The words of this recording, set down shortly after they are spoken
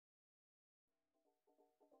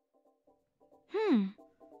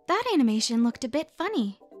That animation looked a bit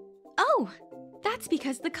funny. Oh, that's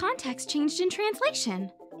because the context changed in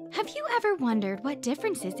translation. Have you ever wondered what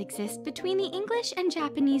differences exist between the English and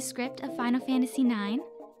Japanese script of Final Fantasy IX?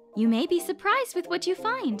 You may be surprised with what you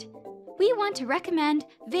find. We want to recommend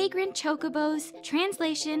Vagrant Chocobo's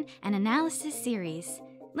Translation and Analysis series.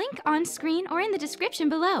 Link on screen or in the description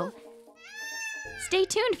below. Stay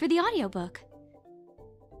tuned for the audiobook.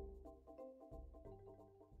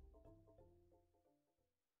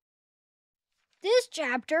 This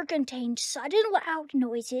chapter contains sudden loud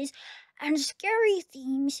noises and scary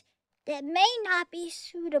themes that may not be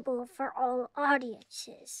suitable for all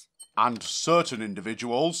audiences. And certain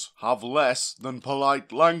individuals have less than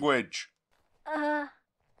polite language.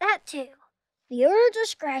 That too. Viewer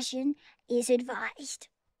discretion is advised.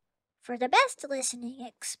 For the best listening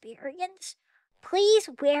experience, please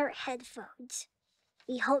wear headphones.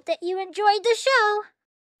 We hope that you enjoyed the show.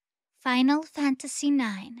 Final Fantasy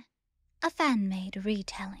IX, a fan-made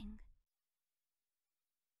retelling.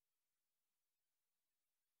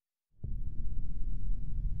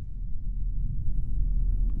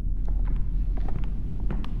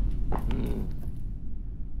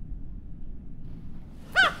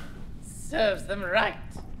 Ha! Serves them right.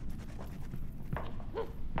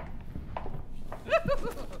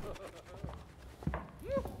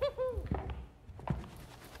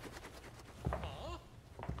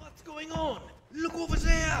 What's going on? Look over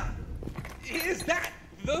there! Is that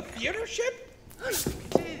the theater ship? I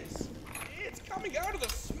think it is. It's coming out of the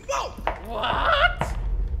smoke! What?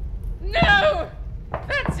 No!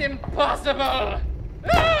 That's impossible!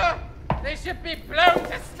 Ah! They should be blown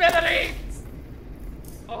to smithereens!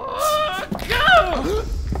 Oh, go!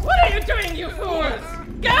 What are you doing, you fools?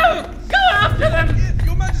 Go! Go after them! Yes,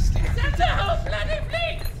 Your Majesty! Send the whole bloody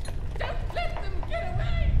fleet! Don't let them get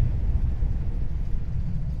away!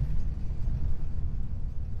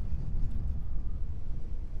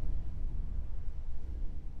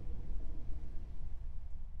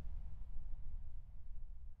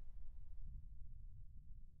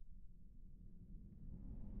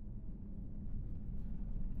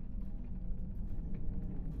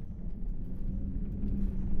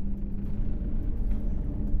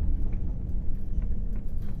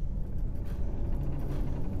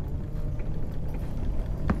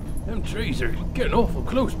 Them trees are getting awful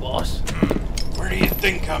close, boss. Where do you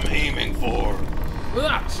think I'm aiming for?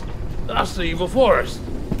 Well, that's the evil forest.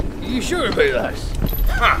 You sure about that?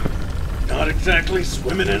 Huh. Not exactly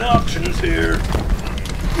swimming in options here.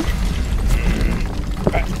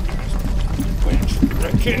 Quit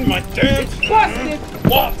wrecking my damn... It's busted!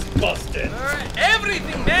 What's busted?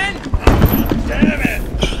 Everything, man! Damn it!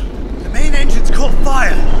 The main engine's caught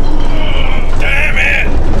fire! Damn it!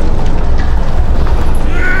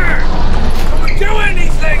 Don't do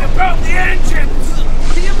anything about the engines!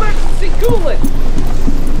 The emergency coolant!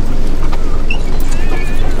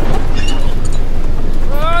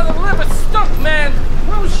 Oh, the liver's stuck, man!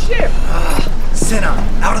 Oh, shit! Senna,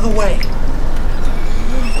 out of the way!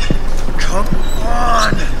 Come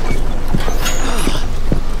on!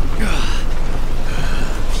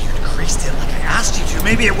 If you'd greased it like I asked you to,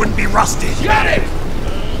 maybe it wouldn't be rusted. Got it!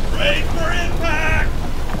 Brake for impact!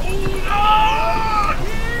 Hold on!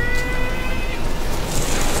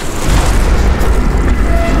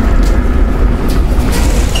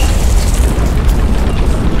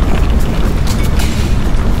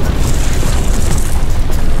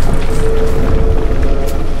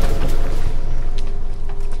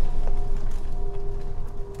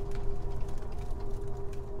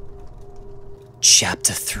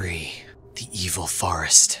 Chapter 3, The Evil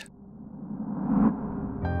Forest.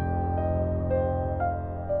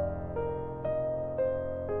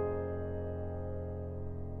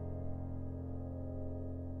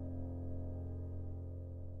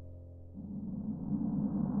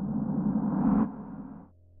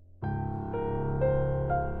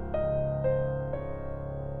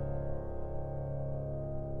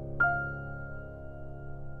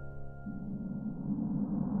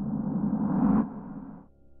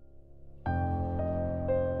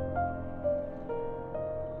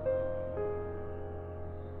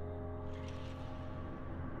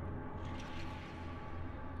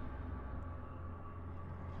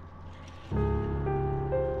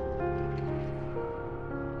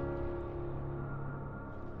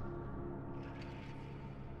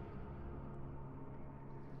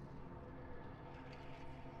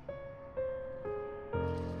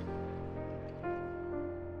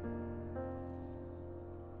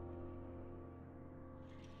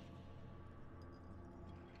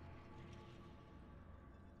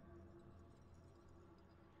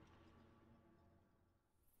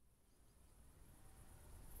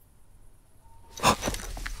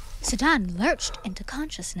 Sedan lurched into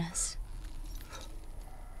consciousness.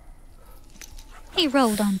 He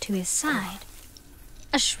rolled onto his side,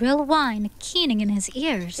 a shrill whine keening in his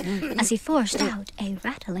ears as he forced out a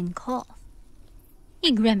rattling cough.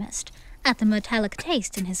 He grimaced at the metallic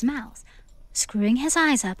taste in his mouth, screwing his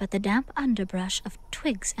eyes up at the damp underbrush of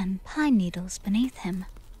twigs and pine needles beneath him.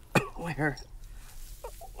 Where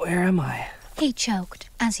am I? He choked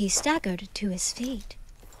as he staggered to his feet.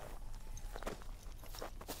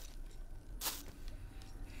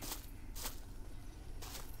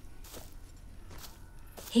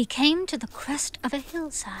 He came to the crest of a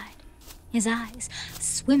hillside, his eyes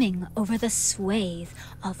swimming over the swathe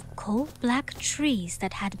of coal-black trees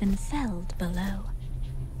that had been felled below.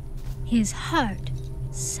 His heart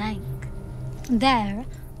sank. There,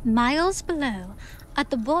 miles below,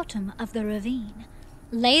 at the bottom of the ravine,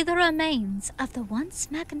 lay the remains of the once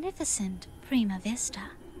magnificent Prima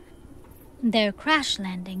Vista. Their crash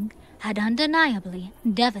landing had undeniably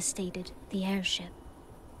devastated the airship,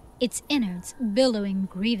 its innards billowing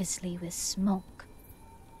grievously with smoke.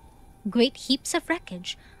 Great heaps of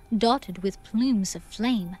wreckage, dotted with plumes of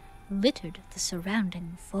flame, littered the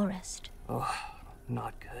surrounding forest. Oh,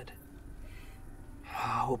 not good.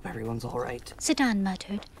 I hope everyone's all right. Sedan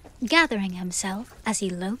muttered, gathering himself as he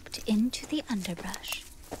loped into the underbrush.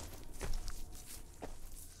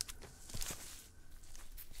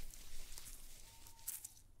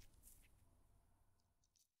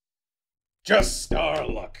 Just our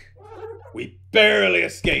luck. We barely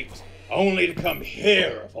escaped, only to come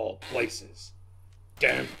here of all places.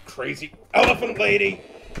 Damn crazy elephant lady,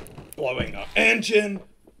 blowing our engine,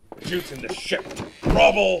 reducing the ship to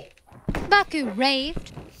rubble. Baku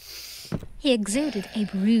raved. He exuded a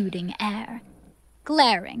brooding air,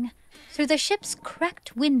 glaring through the ship's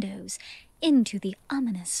cracked windows into the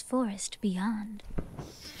ominous forest beyond.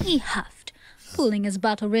 He huffed, pulling his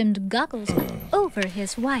bottle-rimmed goggles over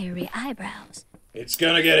his wiry eyebrows. It's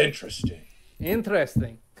gonna get interesting.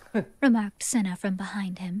 Interesting, remarked Senna from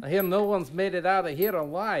behind him. I hear no one's made it out of here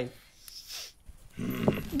alive.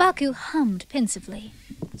 Baku hummed pensively,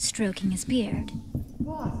 stroking his beard.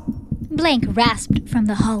 Blank rasped from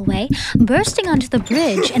the hallway, bursting onto the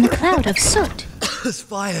bridge in a cloud of soot. There's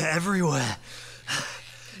fire everywhere.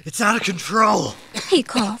 It's out of control. He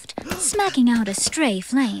coughed, smacking out a stray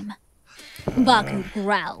flame. Baku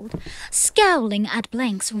growled, scowling at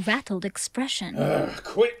Blank's rattled expression.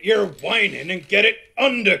 Quit your whining and get it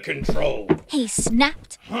under control. He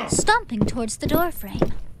snapped, stomping towards the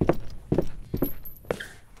doorframe.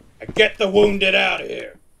 Get the wounded out of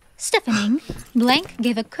here. Stiffening, Blank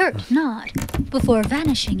gave a curt nod before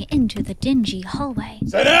vanishing into the dingy hallway.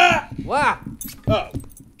 Senna! What? Oh,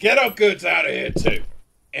 get our goods out of here too.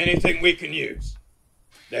 Anything we can use.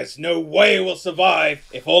 There's no way we'll survive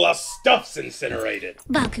if all our stuff's incinerated.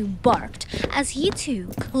 Baku barked as he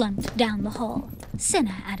too clumped down the hall,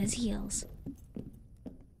 Senna at his heels.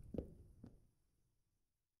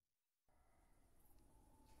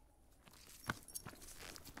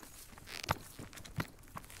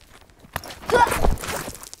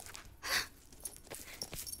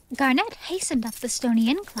 Garnet hastened up the stony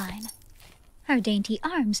incline, her dainty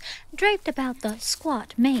arms draped about the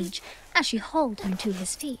squat mage as she hauled him to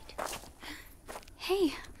his feet.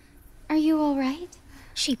 Hey, are you all right?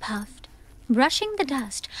 She puffed, brushing the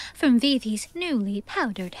dust from Vivi's newly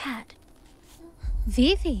powdered hat.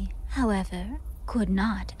 Vivi, however, could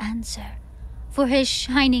not answer, for his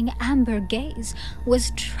shining amber gaze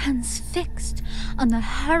was transfixed on the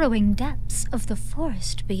harrowing depths of the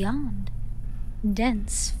forest beyond.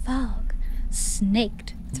 Dense fog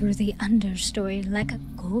snaked through the understory like a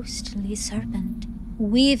ghostly serpent,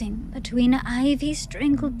 weaving between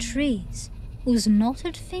ivy-strangled trees whose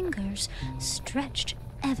knotted fingers stretched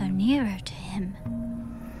ever nearer to him.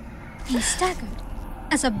 He staggered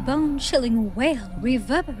as a bone-chilling wail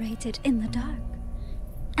reverberated in the dark,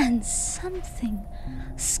 and something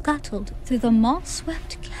scuttled through the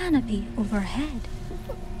moss-swept canopy overhead.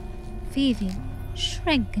 Vivi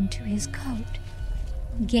shrank into his coat,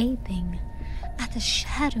 gaping at the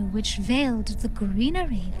shadow which veiled the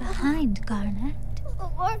greenery behind Garnet.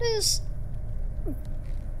 What is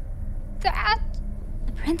that?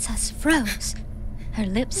 The princess froze, her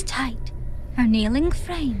lips tight, her kneeling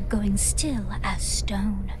frame going still as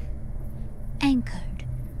stone. Anchored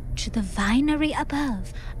to the vinery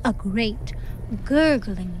above, a great,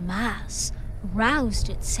 gurgling mass roused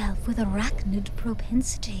itself with arachnid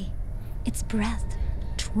propensity, its breath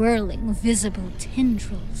twirling visible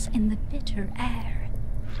tendrils in the bitter air.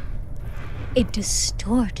 It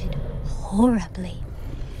distorted horribly,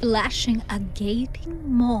 flashing a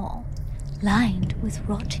gaping maw lined with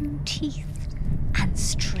rotting teeth and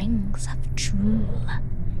strings of drool.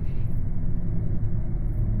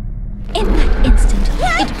 In that instant,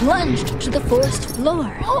 it plunged to the forest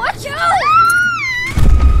floor. Watch out!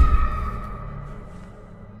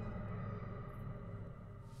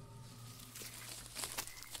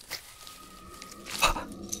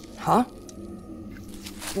 Huh?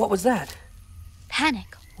 What was that?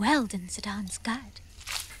 Panic welled in Zidane's gut.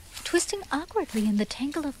 Twisting awkwardly in the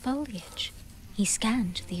tangle of foliage, he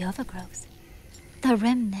scanned the overgrowth. The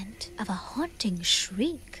remnant of a haunting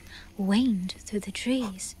shriek waned through the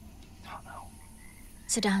trees. Oh no.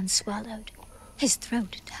 Zidane swallowed, his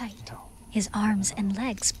throat tight, his arms and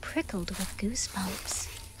legs prickled with goosebumps.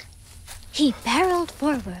 He barreled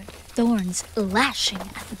forward, thorns lashing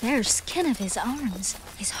at the bare skin of his arms,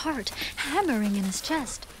 his heart hammering in his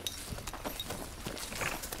chest.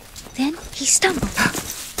 Then he stumbled,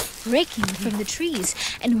 breaking from the trees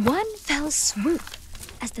in one fell swoop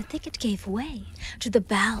as the thicket gave way to the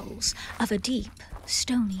bowels of a deep,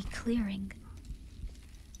 stony clearing.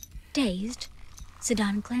 Dazed,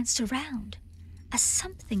 Zidane glanced around as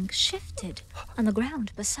something shifted on the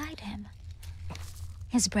ground beside him.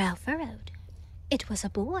 His brow furrowed. It was a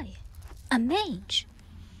boy, a mage.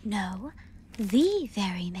 No, the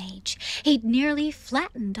very mage he'd nearly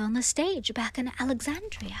flattened on the stage back in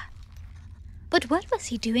Alexandria. But what was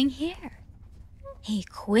he doing here? He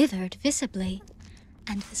quivered visibly,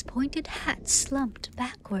 and his pointed hat slumped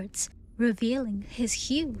backwards, revealing his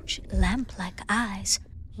huge, lamp-like eyes,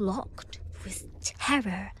 locked with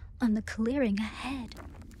terror on the clearing ahead.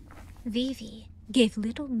 Vivi gave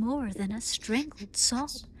little more than a strangled sob.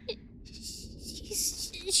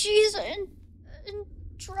 She's in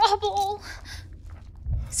trouble.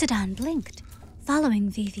 Zidane blinked, following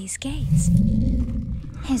Vivi's gaze.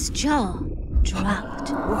 His jaw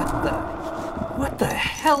dropped. What the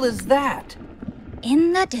hell is that?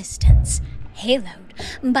 In the distance, haloed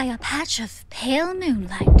by a patch of pale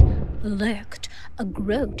moonlight, lurked a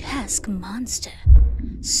grotesque monster,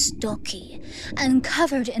 stocky and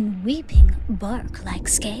covered in weeping bark-like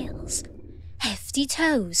scales. Hefty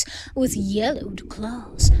toes with yellowed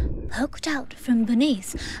claws poked out from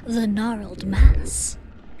beneath the gnarled mass,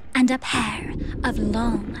 and a pair of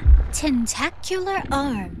long, tentacular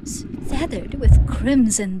arms, feathered with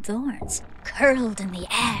crimson thorns, curled in the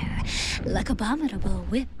air like abominable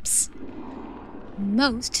whips.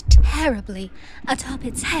 Most terribly, atop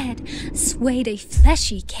its head swayed a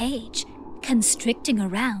fleshy cage, constricting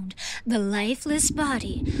around the lifeless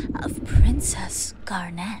body of Princess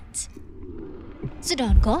Garnet.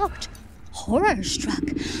 Zidane gawked, horror-struck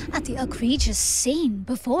at the egregious scene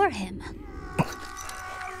before him.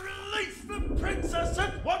 Release the princess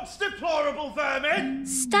at once, deplorable vermin!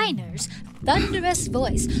 Steiner's thunderous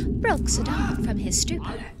voice broke Zidane from his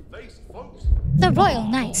stupor. The royal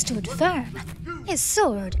knight stood firm, his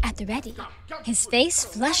sword at the ready, his face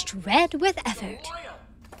flushed red with effort.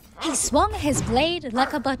 He swung his blade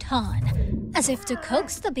like a baton, as if to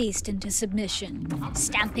coax the beast into submission,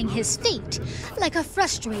 stamping his feet like a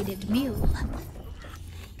frustrated mule.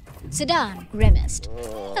 Zidane grimaced,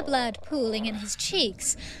 the blood pooling in his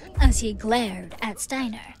cheeks as he glared at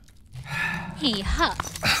Steiner. He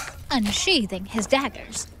huffed, unsheathing his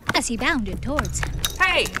daggers as he bounded towards him.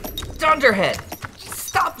 Hey, Dunderhead!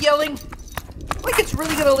 Stop yelling! Like it's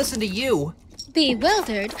really gonna listen to you.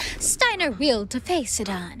 Bewildered, Steiner wheeled to face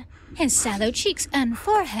Zidane, his sallow cheeks and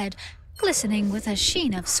forehead glistening with a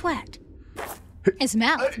sheen of sweat. His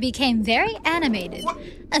mouth became very animated,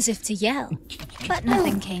 as if to yell, but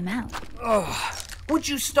nothing came out. Would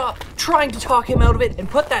you stop trying to talk him out of it and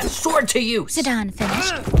put that sword to use? Zidane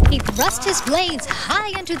finished. He thrust his blades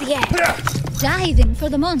high into the air, diving for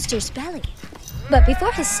the monster's belly. But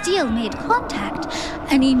before his steel made contact,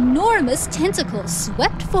 an enormous tentacle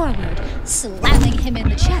swept forward, slamming him in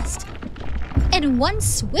the chest. In one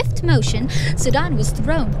swift motion, Zidane was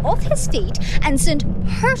thrown off his feet and sent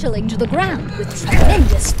hurtling to the ground with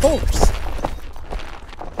tremendous force.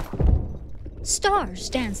 Stars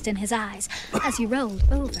danced in his eyes as he rolled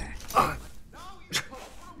over.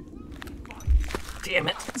 Damn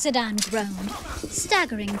it. Zidane groaned,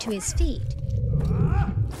 staggering to his feet.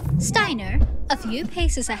 Steiner, a few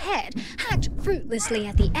paces ahead, hacked fruitlessly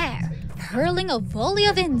at the air, hurling a volley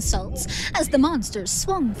of insults as the monsters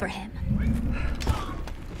swung for him.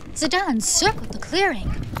 Zidane circled the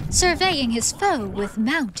clearing, surveying his foe with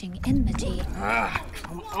mounting enmity.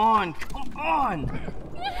 Come on!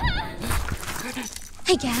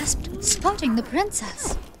 He gasped, spotting the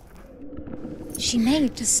princess. She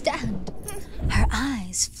made to stand, her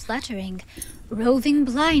eyes fluttering, roving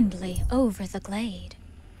blindly over the glade.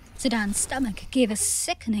 Zidane's stomach gave a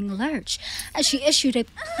sickening lurch as she issued a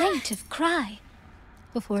plaintive cry,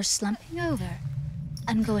 before slumping over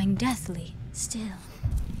and going deathly still.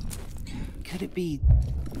 Could it be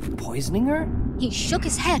poisoning her? He shook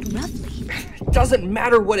his head roughly. It doesn't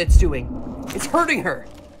matter what it's doing. It's hurting her.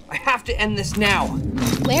 I have to end this now.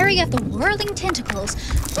 Wary of the whirling tentacles,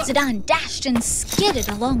 Zidane dashed and skidded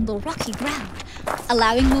along the rocky ground,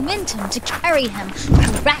 allowing momentum to carry him,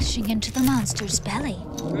 crashing into the monster's belly.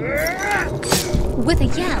 With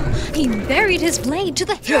a yell, he buried his blade to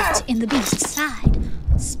the hilt in the beast's side,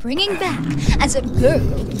 springing back as it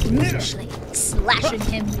gurgled brutishly, slashing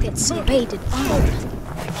him with its serrated arm.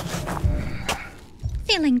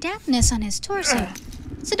 Feeling dampness on his torso,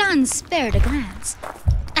 Zidane spared a glance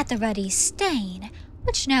at the ruddy stain,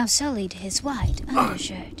 which now sullied his white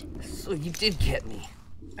undershirt. So you did get me.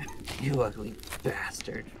 You ugly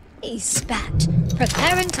bastard. He spat,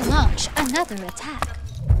 preparing to launch another attack.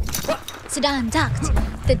 Zidane ducked,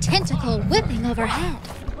 the tentacle whipping overhead.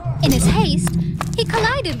 In his haste, he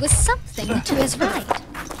collided with something to his right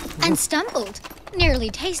and stumbled, nearly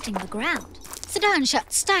tasting the ground. Zidane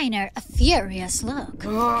shot Steiner a furious look.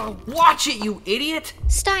 Watch it, you idiot!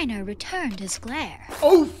 Steiner returned his glare.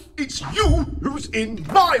 Oh, it's you who's in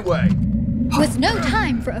my way! With no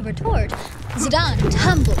time for a retort, Zidane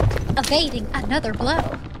tumbled, evading another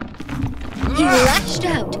blow. He lashed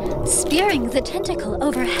out, spearing the tentacle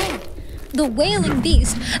overhead. The wailing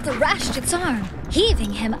beast thrashed its arm,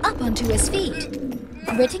 heaving him up onto his feet.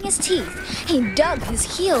 Gritting his teeth, he dug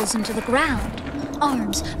his heels into the ground,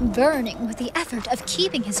 arms burning with the effort of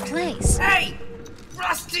keeping his place. Hey!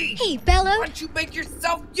 Rusty! He bellowed. Why don't you make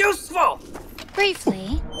yourself useful?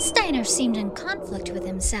 Briefly, Steiner seemed in conflict with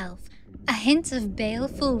himself, a hint of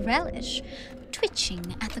baleful relish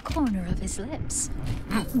twitching at the corner of his lips.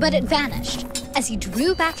 But it vanished as he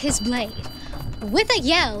drew back his blade. With a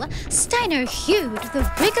yell, Steiner hewed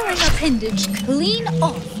the wriggling appendage clean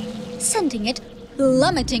off, sending it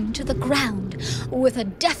plummeting to the ground with a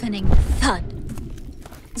deafening thud.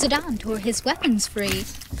 Zidane tore his weapons free,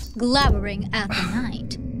 glowering at the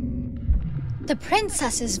night. The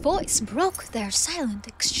princess's voice broke their silent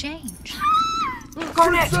exchange.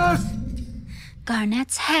 Garnet!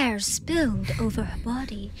 Garnet's hair spilled over her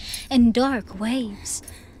body in dark waves,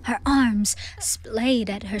 her arms splayed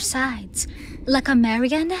at her sides like a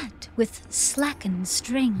marionette with slackened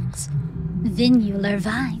strings. Venular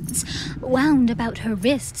vines wound about her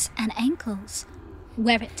wrists and ankles.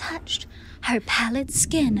 Where it touched, her pallid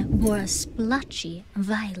skin bore a splotchy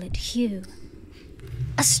violet hue.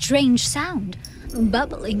 A strange sound,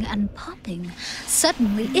 bubbling and popping,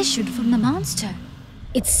 suddenly issued from the monster,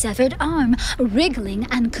 its severed arm wriggling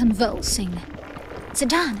and convulsing.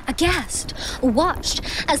 Zidane, aghast, watched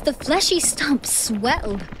as the fleshy stump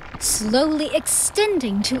swelled, slowly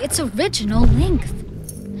extending to its original length.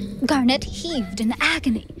 Garnet heaved in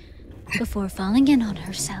agony before falling in on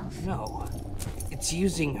herself. No, it's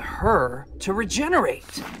using her to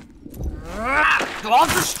regenerate. I'll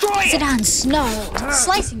destroy it! Zidane snarled,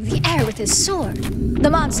 slicing the air with his sword. The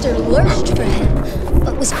monster lurched for him,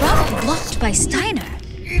 but was promptly blocked by Steiner.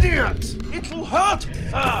 Idiot! It'll hurt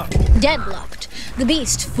her! Deadlocked, the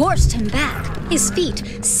beast forced him back, his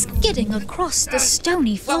feet skidding across the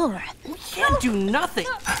stony floor. We can't do nothing.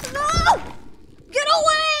 No! Get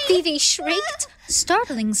away! Vivi shrieked,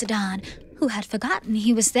 startling Zidane, who had forgotten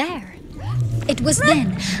he was there. It was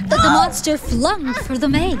then that the monster flung for the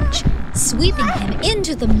mage, sweeping him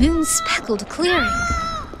into the moon-speckled clearing.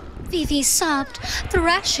 Vivi sobbed,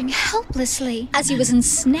 thrashing helplessly as he was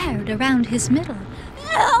ensnared around his middle.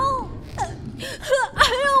 No!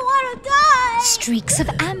 I don't want to die! Streaks of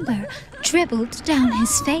amber dribbled down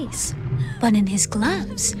his face, but in his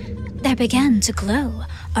gloves there began to glow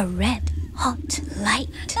a red, hot light.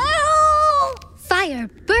 No! Fire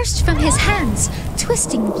burst from his hands,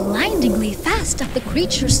 twisting blindingly fast up the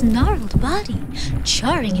creature's gnarled body,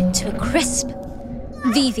 charring it to a crisp.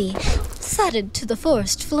 Vivi thudded to the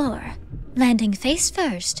forest floor, landing face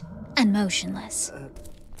first and motionless.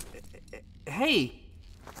 Hey!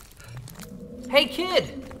 Hey,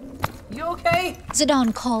 kid! You okay?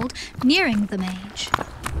 Zidane called, nearing the mage.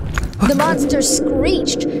 The monster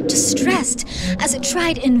screeched, distressed, as it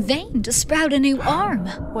tried in vain to sprout a new arm.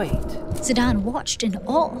 Wait. Zidane watched in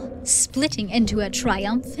awe, splitting into a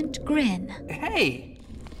triumphant grin. Hey!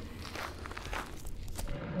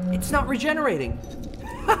 It's not regenerating.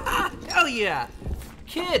 Hell yeah!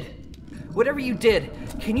 Kid! Whatever you did,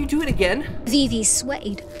 can you do it again? Vivi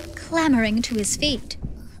swayed, clambering to his feet.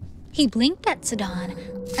 He blinked at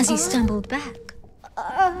Zidane as he stumbled back.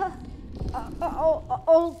 I'll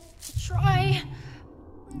try.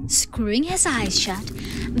 Screwing his eyes shut,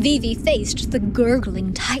 Vivi faced the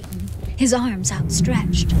gurgling titan, his arms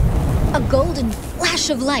outstretched. A golden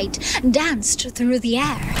flash of light danced through the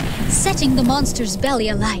air, setting the monster's belly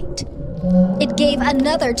alight. It gave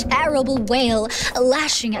another terrible wail,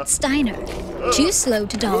 lashing at Steiner. Too slow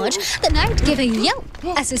to dodge, the knight gave a yelp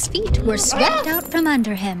as his feet were swept out from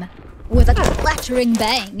under him. With a clattering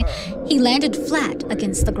bang, he landed flat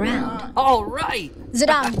against the ground. All right!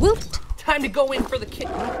 Zidane whooped. Time to go in for the kick.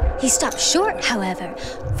 He stopped short, however,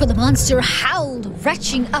 for the monster howled,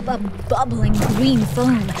 retching up a bubbling green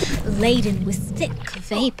foam laden with thick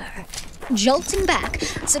vapor. Jolting back,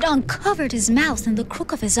 Zidane covered his mouth in the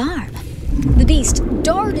crook of his arm. The beast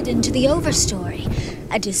darted into the overstory,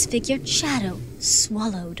 a disfigured shadow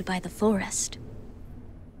swallowed by the forest.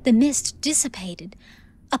 The mist dissipated,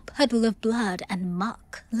 a puddle of blood and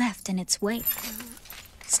muck left in its wake.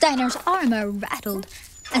 Steiner's armor rattled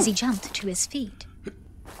as he jumped to his feet.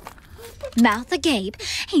 Mouth agape,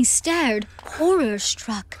 he stared,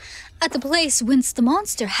 horror-struck, at the place whence the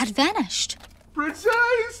monster had vanished.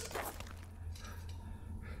 Princess!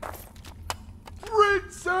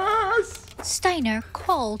 Princess! Steiner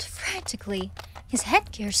called frantically, his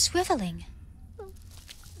headgear swiveling.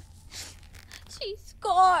 She's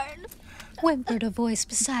gone, whimpered a voice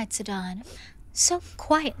beside Zidane, so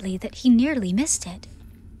quietly that he nearly missed it.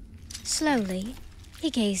 Slowly, he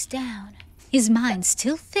gazed down, his mind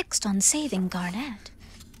still fixed on saving Garnet.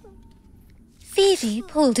 Vivi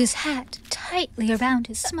pulled his hat tightly around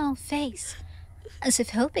his small face, as if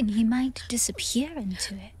hoping he might disappear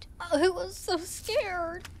into it. I was so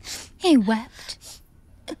scared. He wept.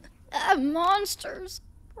 That monster's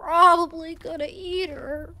probably gonna eat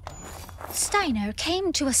her. Steiner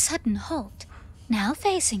came to a sudden halt, now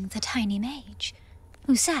facing the tiny mage,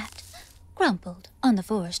 who sat, crumpled, on the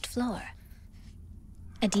forest floor.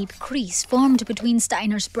 A deep crease formed between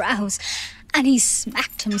Steiner's brows, and he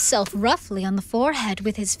smacked himself roughly on the forehead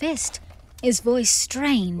with his fist, his voice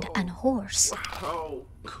strained and hoarse. How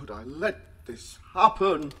could I let this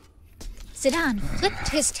happen? Zidane flipped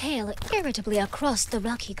his tail irritably across the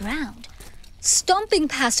rocky ground, stomping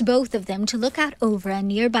past both of them to look out over a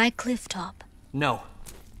nearby cliff top. No,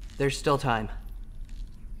 there's still time.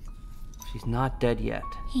 She's not dead yet.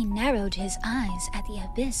 He narrowed his eyes at the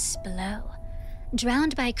abyss below,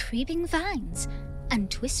 drowned by creeping vines and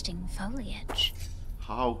twisting foliage.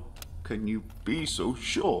 How can you be so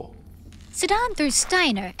sure? Zidane threw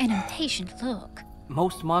Steiner an impatient look.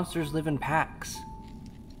 Most monsters live in packs.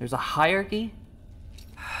 There's a hierarchy.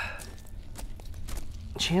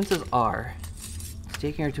 Chances are, it's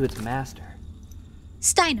taking her to its master.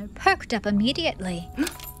 Steiner perked up immediately.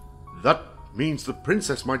 That means the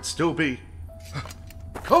princess might still be...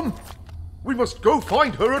 Come! We must go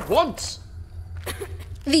find her at once!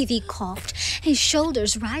 Vivi coughed, his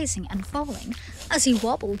shoulders rising and falling as he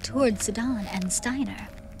wobbled toward Zidane and Steiner.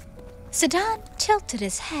 Zidane tilted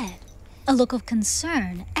his head, a look of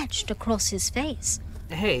concern etched across his face.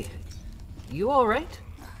 Hey, you all right?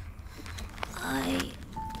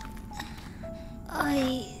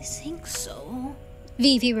 I think so,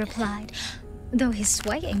 Vivi replied, though his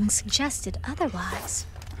swaying suggested otherwise.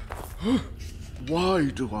 Why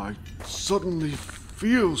do I suddenly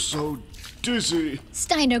feel so dizzy?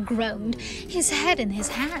 Steiner groaned, his head in his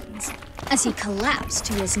hands, as he collapsed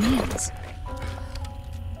to his knees.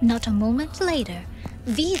 Not a moment later,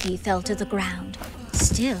 Vivi fell to the ground,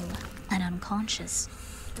 still and unconscious.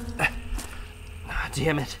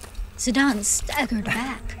 Damn it. Zidane staggered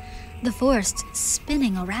back, the forest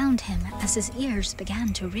spinning around him as his ears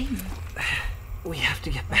began to ring. We have to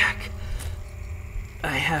get back.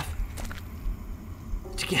 I have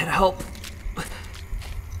to get help.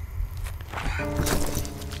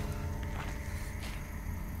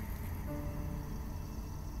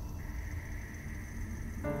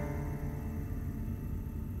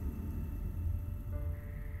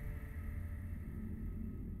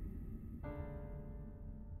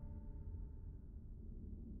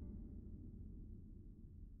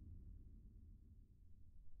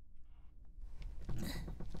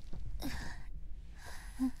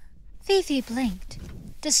 Vivi blinked,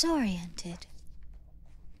 disoriented.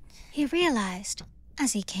 He realized,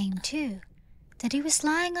 as he came to, that he was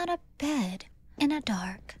lying on a bed in a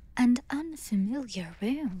dark and unfamiliar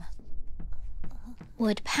room.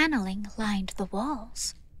 Wood paneling lined the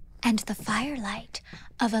walls, and the firelight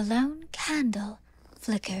of a lone candle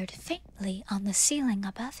flickered faintly on the ceiling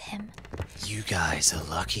above him. You guys are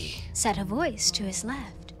lucky. Said a voice to his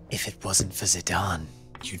left. If it wasn't for Zidane,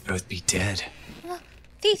 you'd both be dead.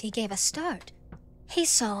 Vivi gave a start. He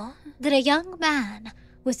saw that a young man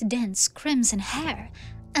with dense crimson hair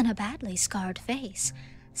and a badly scarred face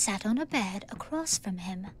sat on a bed across from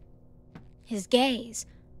him. His gaze,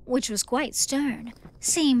 which was quite stern,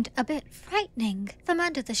 seemed a bit frightening from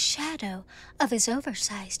under the shadow of his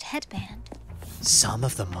oversized headband. Some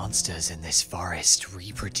of the monsters in this forest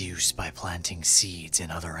reproduce by planting seeds in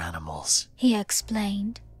other animals, he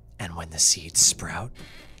explained. And when the seeds sprout,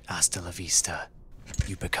 hasta la vista,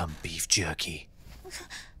 you become beef jerky.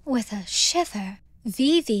 With a shiver,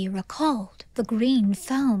 Vivi recalled the green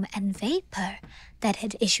foam and vapor that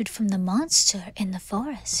had issued from the monster in the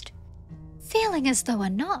forest. Feeling as though a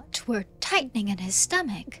knot were tightening in his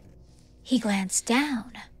stomach, he glanced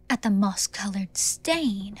down at the moss-colored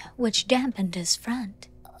stain which dampened his front.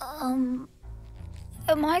 Am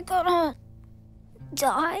I gonna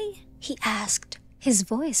die? He asked, his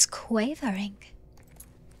voice quavering.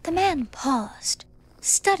 The man paused,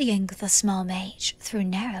 studying the small mage through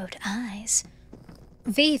narrowed eyes.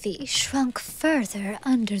 Vivi shrunk further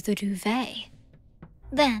under the duvet.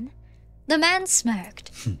 Then, the man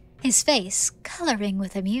smirked, his face coloring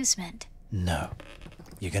with amusement. No,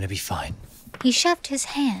 you're gonna be fine. He shoved his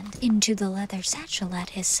hand into the leather satchel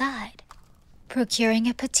at his side. Procuring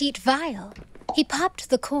a petite vial, he popped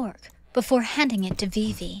the cork before handing it to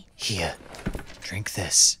Vivi. Here, drink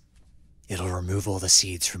this. It'll remove all the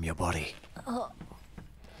seeds from your body. Oh,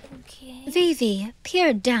 okay. Vivi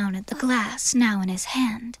peered down at the glass now in his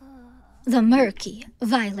hand. The murky,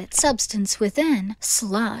 violet substance within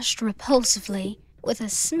sloshed repulsively with a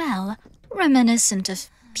smell reminiscent of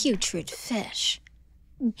putrid fish.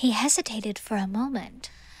 He hesitated for a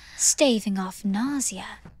moment, staving off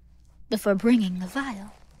nausea, before bringing the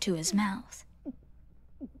vial to his mouth.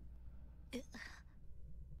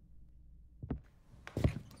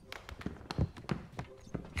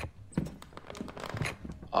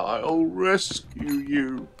 I'll rescue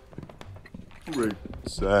you,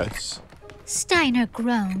 princess. Steiner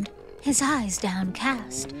groaned, his eyes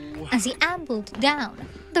downcast, as he ambled down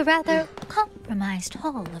the rather compromised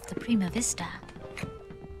hall of the Prima Vista.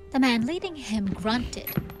 The man leading him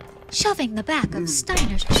grunted, shoving the back of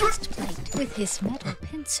Steiner's chest plate with his metal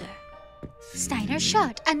pincer. Steiner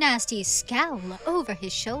shot a nasty scowl over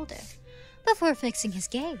his shoulder before fixing his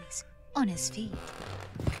gaze on his feet.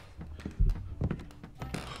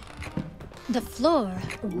 The floor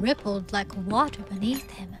rippled like water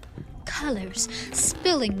beneath him, colors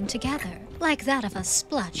spilling together like that of a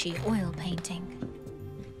splotchy oil painting.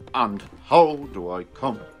 And how do I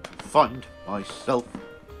come to find myself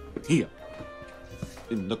here,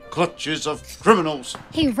 in the clutches of criminals?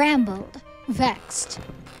 He rambled, vexed.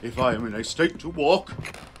 If I am in a state to walk,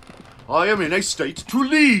 I am in a state to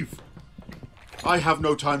leave. I have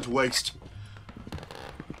no time to waste.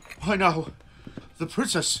 By now, the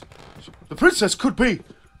princess could be...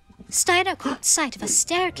 Steiner caught sight of a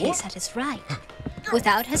staircase at his right.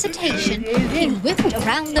 Without hesitation, he whipped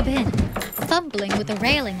around the bend, fumbling with the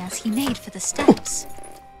railing as he made for the steps.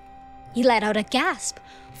 He let out a gasp,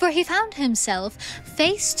 for he found himself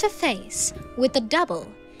face to face with the double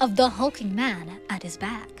of the hulking man at his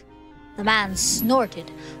back. The man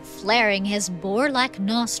snorted, flaring his boar-like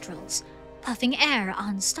nostrils, puffing air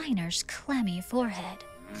on Steiner's clammy forehead.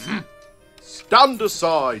 Stand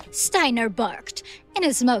aside! Steiner barked in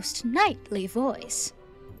his most knightly voice.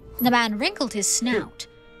 The man wrinkled his snout,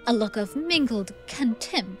 a look of mingled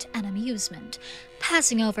contempt and amusement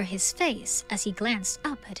passing over his face as he glanced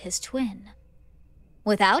up at his twin.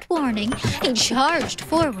 Without warning, he charged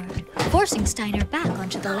forward, forcing Steiner back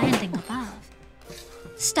onto the landing above.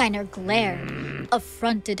 Steiner glared,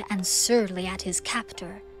 affronted and surly at his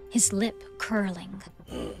captor, his lip curling.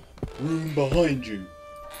 Room behind you.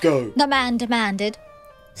 Go. The man demanded.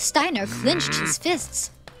 Steiner clenched his fists,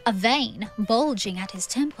 a vein bulging at his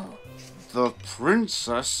temple. The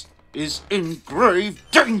princess is in grave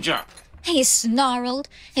danger! He snarled,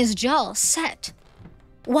 his jaw set.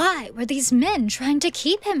 Why were these men trying to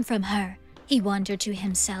keep him from her? He wondered to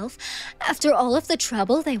himself, after all of the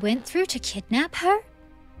trouble they went through to kidnap her?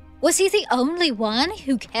 Was he the only one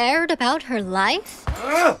who cared about her life?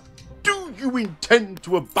 Do you intend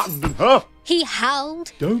to abandon her? He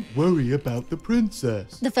howled. Don't worry about the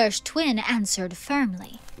princess. The first twin answered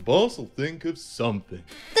firmly. The boss will think of something.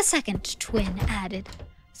 The second twin added,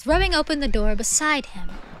 throwing open the door beside him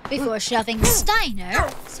before shoving Steiner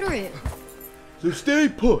through. So stay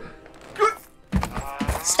put.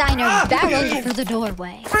 Steiner barreled for the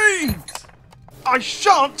doorway. Fiends! I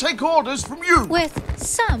shan't take orders from you! With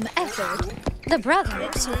some effort, the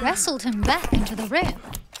brothers wrestled him back into the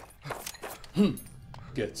room.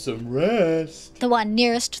 Get some rest. The one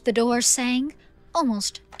nearest the door sang,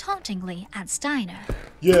 almost tauntingly at Steiner.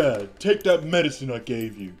 Yeah, take that medicine I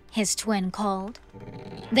gave you. His twin called.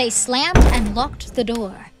 They slammed and locked the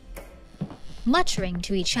door. muttering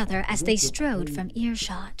to each other as they strode from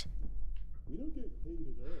earshot.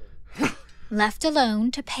 Left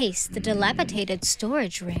alone to pace the dilapidated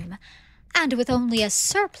storage room, and with only a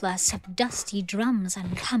surplus of dusty drums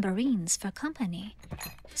and tambourines for company,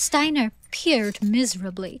 Steiner peered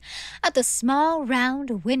miserably at the small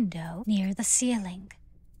round window near the ceiling.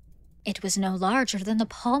 It was no larger than the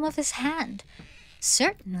palm of his hand,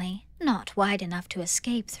 certainly not wide enough to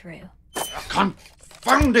escape through.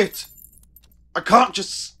 Confound it! I can't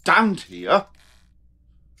just stand here.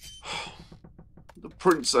 The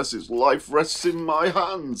princess's life rests in my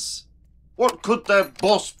hands. What could their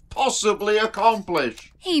boss possibly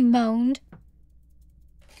accomplish? He moaned.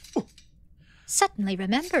 Suddenly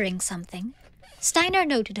remembering something, Steiner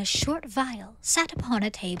noted a short vial sat upon a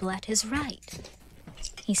table at his right.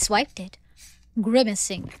 He swiped it,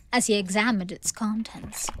 grimacing as he examined its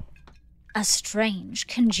contents. A strange,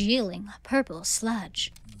 congealing purple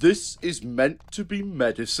sludge. This is meant to be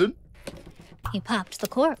medicine? He popped the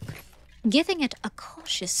cork, giving it a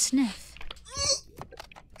cautious sniff.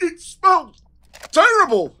 It smells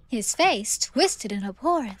terrible! His face twisted in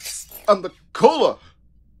abhorrence. And the colour!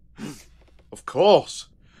 Of course.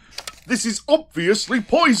 This is obviously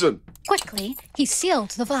poison! Quickly, he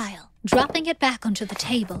sealed the vial, dropping it back onto the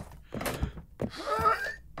table.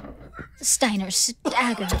 Steiner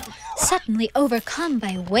staggered, suddenly overcome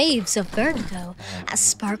by waves of vertigo as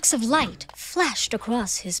sparks of light flashed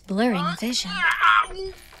across his blurring vision.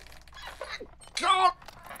 Can't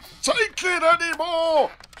take it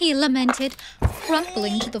anymore! He lamented,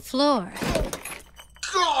 crumpling to the floor.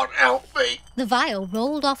 God help me! The vial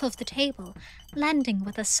rolled off of the table, landing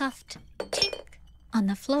with a soft tink on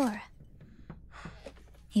the floor.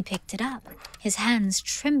 He picked it up, his hands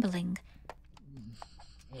trembling.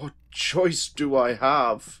 What choice do I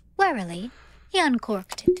have? Warily, he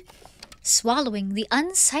uncorked it, swallowing the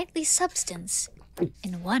unsightly substance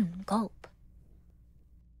in one gulp.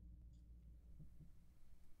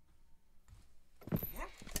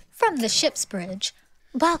 From the ship's bridge,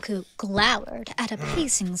 Baku glowered at a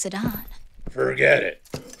pacing Zidane. Forget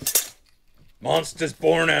it. Monsters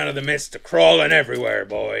born out of the mist are crawling everywhere,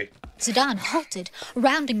 boy. Zidane halted,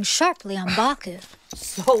 rounding sharply on Baku.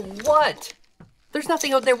 So what? There's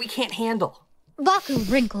nothing out there we can't handle. Baku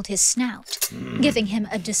wrinkled his snout, giving him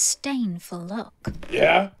a disdainful look.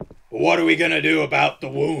 Yeah? What are we gonna do about the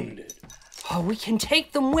wounded? Oh, we can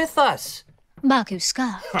take them with us. Baku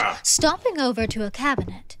scoffed, stomping over to a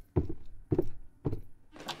cabinet.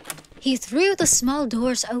 He threw the small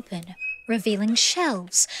doors open, revealing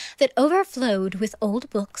shelves that overflowed with old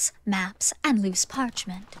books, maps, and loose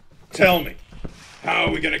parchment. Tell me, how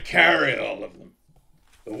are we gonna carry all of them?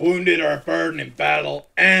 The wounded are a burden in battle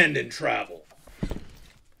and in travel.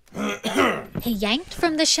 He yanked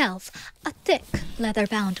from the shelf a thick,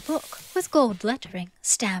 leather-bound book with gold lettering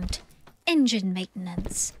stamped Engine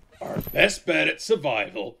Maintenance. Our best bet at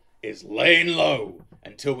survival is laying low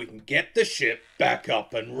until we can get the ship back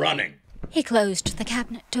up and running. He closed the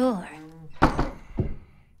cabinet door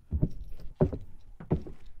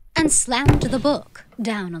and slammed the book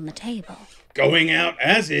down on the table. Going out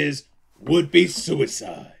as is would be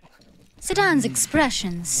suicide. Zidane's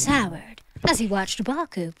expression soured as he watched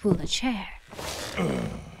Baku pull a chair.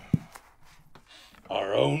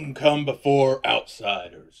 Our own come before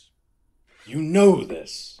outsiders. You know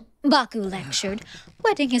this. Baku lectured,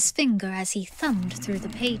 wetting his finger as he thumbed through the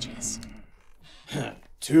pages.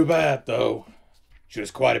 Too bad, though. She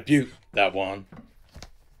was quite a beaut, that one.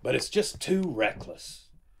 But it's just too reckless.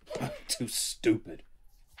 Too stupid.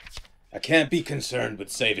 I can't be concerned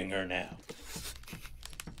with saving her now.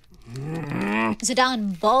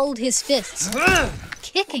 Zidane balled his fists,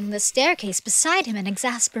 kicking the staircase beside him in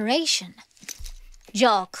exasperation.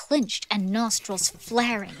 Jaw clenched and nostrils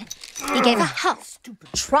flaring, he gave a huff,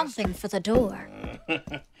 trumping for the door.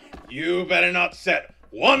 You better not set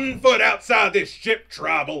 1 foot outside this ship,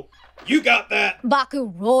 Trouble. You got that? Baku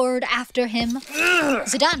roared after him.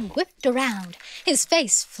 Zidane whipped around, his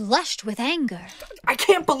face flushed with anger. I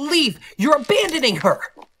can't believe you're abandoning her.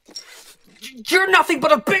 You're nothing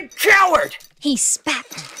but a big coward! He spat.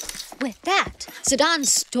 With that, Zidane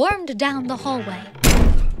stormed down the hallway,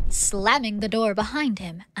 slamming the door behind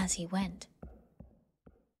him as he went.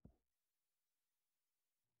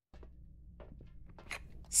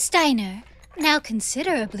 Steiner, now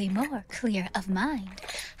considerably more clear of mind,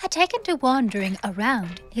 had taken to wandering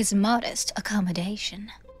around his modest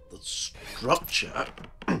accommodation. The structure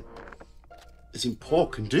is in poor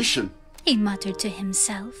condition. He muttered to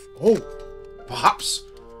himself. Oh, perhaps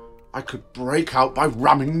I could break out by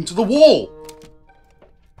ramming into the wall.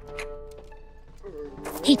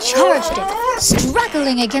 He charged it,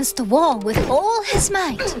 struggling against the wall with all his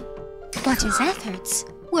might. But his efforts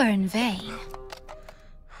were in vain.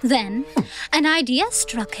 Then, an idea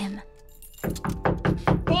struck him.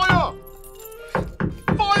 Fire!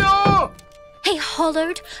 Fire! He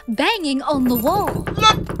hollered, banging on the wall.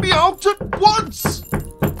 Let me out at once!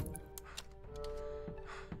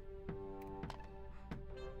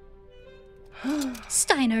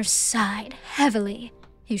 Steiner sighed heavily,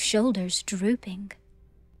 his shoulders drooping.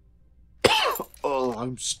 Oh,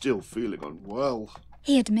 I'm still feeling unwell.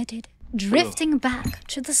 He admitted, drifting back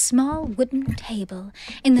to the small wooden table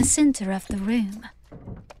in the center of the room.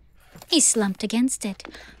 He slumped against it,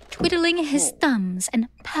 twiddling his thumbs and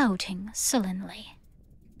pouting sullenly.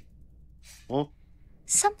 Huh?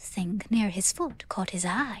 Something near his foot caught his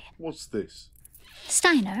eye. What's this?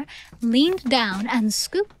 Steiner leaned down and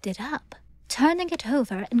scooped it up, turning it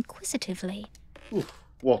over inquisitively. Oof,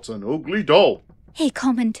 what an ugly doll. He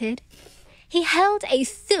commented. He held a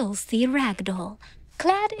filthy rag doll,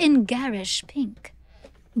 clad in garish pink.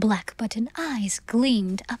 Black button eyes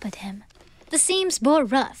gleamed up at him. The seams bore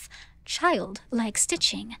rough, child-like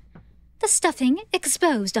stitching, the stuffing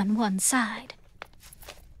exposed on one side.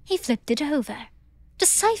 He flipped it over,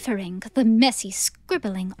 deciphering the messy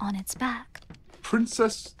scribbling on its back.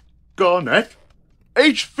 Princess Garnet?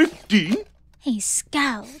 Age 15? He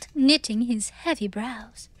scowled, knitting his heavy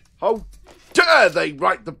brows. How dare they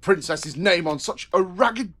write the princess's name on such a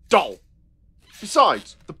ragged doll?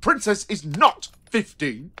 Besides, the princess is not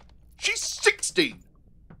 15. She's 16.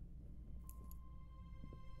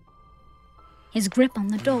 His grip on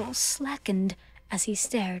the doll slackened as he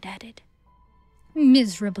stared at it.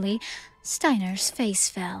 Miserably, Steiner's face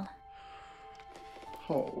fell.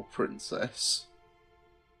 Oh, princess.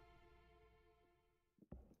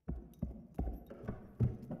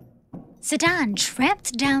 Zidane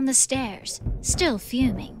tramped down the stairs, still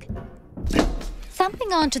fuming.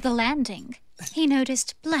 Thumping onto the landing, he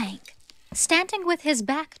noticed Blank, standing with his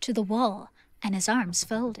back to the wall and his arms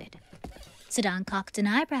folded. Zidane cocked an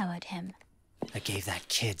eyebrow at him. I gave that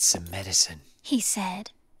kid some medicine, He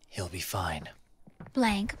said. He'll be fine.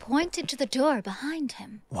 Blank pointed to the door behind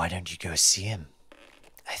him. Why don't you go see him?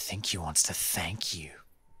 I think he wants to thank you.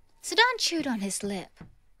 Zidane chewed on his lip,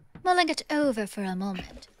 mulling it over for a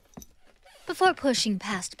moment, before pushing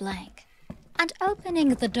past Blank and opening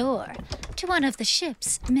the door to one of the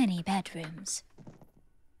ship's many bedrooms.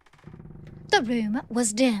 The room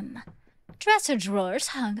was dim. Dresser drawers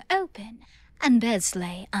hung open, and beds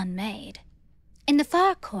lay unmade. In the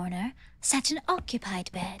far corner sat an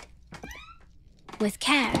occupied bed. With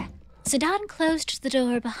care, Zidane closed the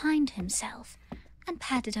door behind himself and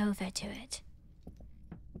padded over to it.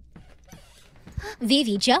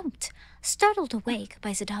 Vivi jumped, startled awake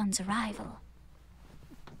by Zidane's arrival.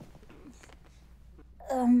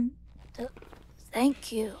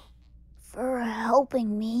 Thank you for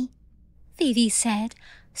helping me, Vivi said,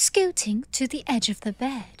 scooting to the edge of the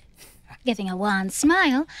bed. Giving a wan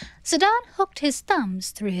smile, Zidane hooked his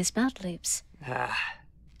thumbs through his belt loops.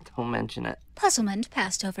 Don't mention it. Puzzlement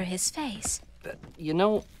passed over his face. But, you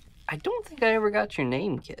know, I don't think I ever got your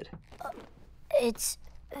name, kid. It's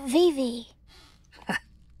Vivi.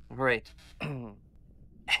 Right.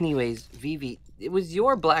 Anyways, Vivi, it was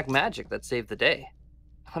your black magic that saved the day.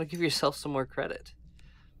 I want to give yourself some more credit.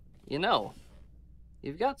 You know,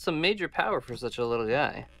 you've got some major power for such a little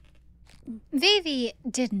guy. Vivi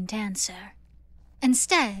didn't answer.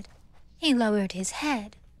 Instead, he lowered his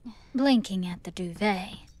head, blinking at the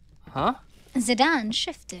duvet. Huh? Zidane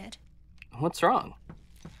shifted. What's wrong?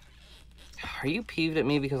 Are you peeved at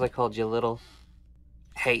me because I called you little?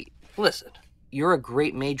 Hey, listen. You're a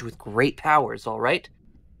great mage with great powers, all right?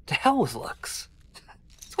 To hell with looks.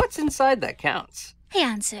 It's what's inside that counts. He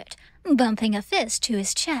answered, bumping a fist to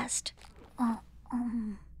his chest.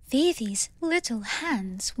 Vivi's little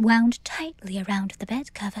hands wound tightly around the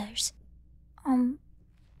bed covers.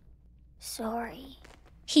 Sorry.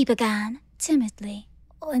 He began, timidly.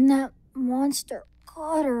 When that monster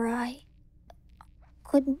caught her, I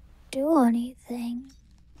couldn't do anything.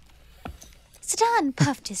 Zidane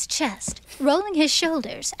puffed his chest, rolling his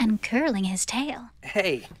shoulders and curling his tail.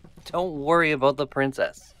 Hey, don't worry about the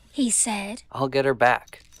princess. He said. I'll get her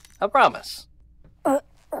back. I promise.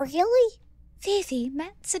 Really? Vivi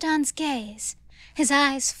met Zidane's gaze, his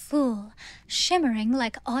eyes full, shimmering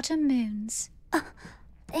like autumn moons.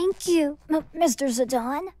 Thank you, Mr.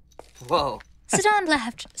 Zidane. Whoa. Zidane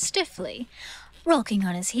laughed stiffly, rocking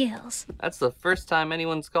on his heels. That's the first time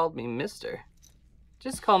anyone's called me mister.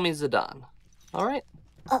 Just call me Zidane, all right?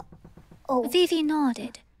 Vivi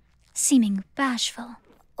nodded, seeming bashful.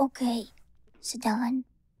 Okay, Zidane.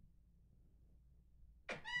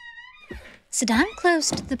 Sedan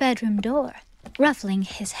closed the bedroom door, ruffling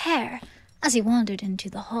his hair as he wandered into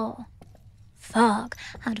the hall. Fog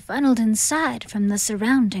had funneled inside from the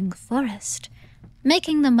surrounding forest,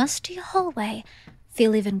 making the musty hallway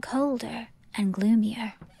feel even colder and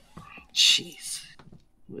gloomier. Jeez,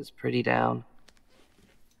 it was pretty down.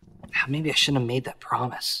 Maybe I shouldn't have made that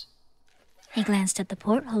promise. He glanced at the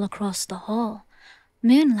porthole across the hall,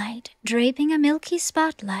 moonlight draping a milky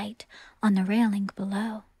spotlight on the railing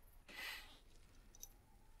below.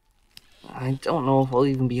 I don't know if I'll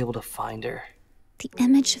even be able to find her. The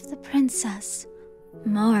image of the princess,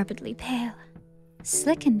 morbidly pale,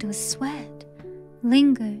 slickened with sweat,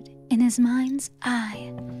 lingered in his mind's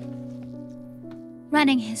eye.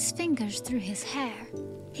 Running his fingers through his hair,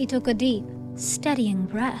 he took a deep, steadying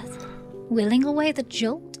breath, willing away the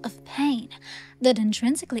jolt of pain that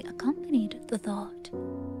intrinsically accompanied the thought.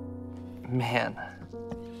 Man,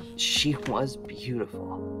 she was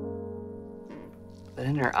beautiful. But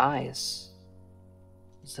in her eyes,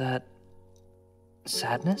 was that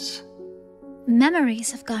sadness?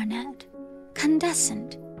 Memories of Garnet,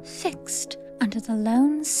 candescent, fixed under the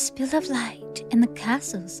lone spill of light in the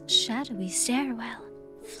castle's shadowy stairwell,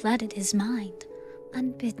 flooded his mind,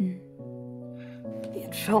 unbidden.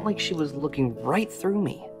 It felt like she was looking right through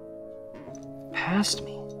me, past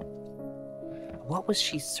me. What was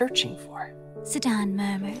she searching for? Sedan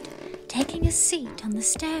murmured, taking a seat on the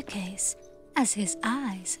staircase as his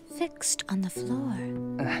eyes fixed on the floor.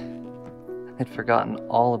 I'd forgotten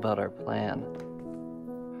all about our plan.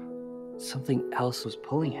 Something else was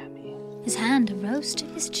pulling at me. His hand rose to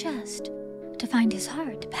his chest to find his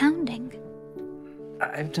heart pounding.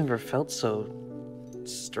 I've never felt so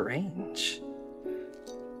strange.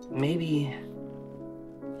 Maybe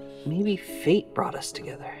fate brought us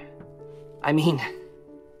together. I mean,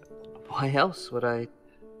 why else would I...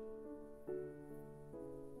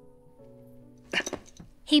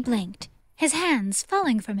 He blinked, his hands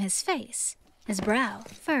falling from his face, his brow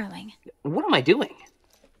furrowing. What am I doing?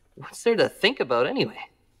 What's there to think about anyway?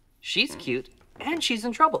 She's cute, and she's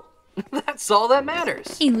in trouble. That's all that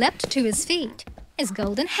matters. He leapt to his feet, his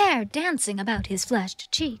golden hair dancing about his flushed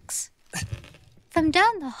cheeks. From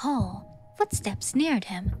down the hall, footsteps neared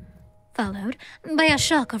him, followed by a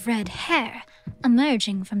shock of red hair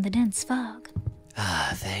emerging from the dense fog.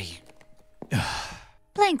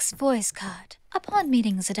 Blank's voice caught upon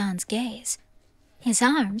meeting Sedan's gaze. His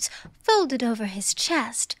arms folded over his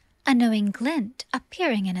chest, a knowing glint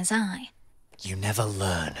appearing in his eye. You never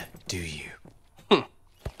learn, do you?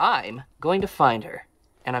 I'm going to find her,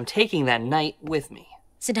 and I'm taking that knight with me.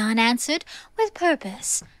 Sedan answered with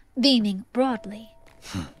purpose, beaming broadly.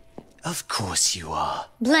 Of course you are.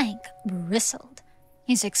 Blank bristled,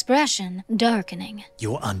 his expression darkening.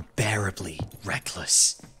 You're unbearably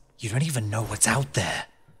reckless. You don't even know what's out there.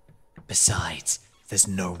 Besides, there's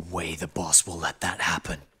no way the boss will let that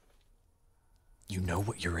happen. You know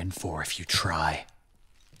what you're in for if you try.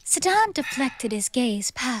 Sedan deflected his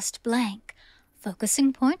gaze past Blank,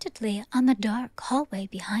 focusing pointedly on the dark hallway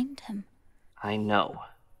behind him. I know.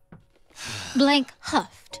 Blank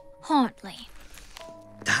huffed hotly.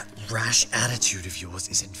 That rash attitude of yours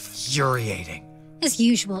is infuriating. His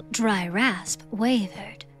usual dry rasp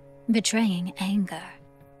wavered, betraying anger.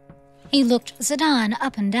 He looked Sedan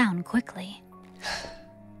up and down quickly.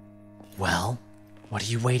 Well, what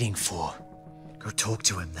are you waiting for? Go talk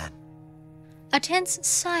to him then. A tense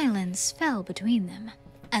silence fell between them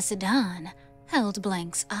as Sedan held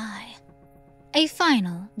Blank's eye. A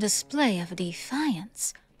final display of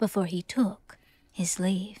defiance before he took his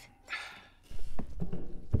leave.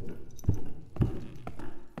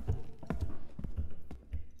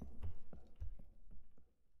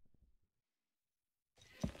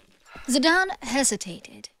 Sedan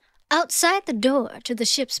hesitated, outside the door to the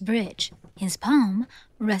ship's bridge, his palm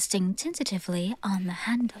resting tentatively on the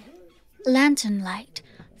handle. Lantern light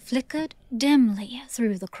flickered dimly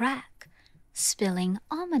through the crack, spilling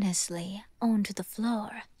ominously onto the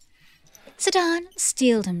floor. Sedan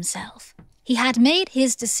steeled himself. He had made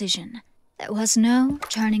his decision. There was no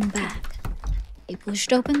turning back. He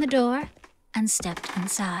pushed open the door and stepped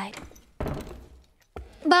inside.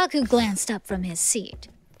 Baku glanced up from his seat.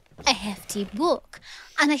 A hefty book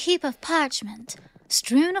and a heap of parchment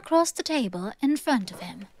strewn across the table in front of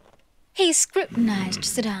him. He scrutinized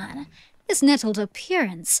Sedan, his nettled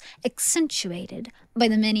appearance accentuated by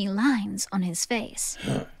the many lines on his face.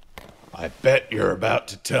 I bet you're about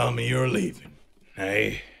to tell me you're leaving,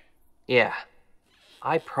 eh? Yeah.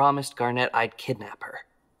 I promised Garnet I'd kidnap her.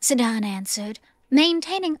 Sedan answered,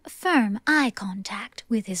 maintaining firm eye contact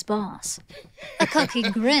with his boss. A cocky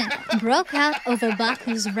grin broke out over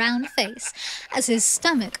Baku's round face as his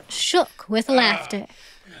stomach shook with laughter.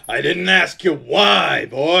 I didn't ask you why,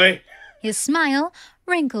 boy. His smile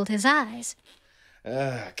wrinkled his eyes.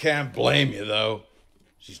 I can't blame you, though.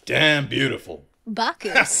 She's damn beautiful.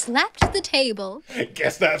 Baku slapped the table.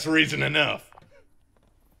 Guess that's reason enough.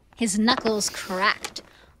 His knuckles cracked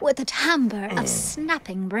with a timbre of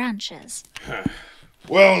snapping branches.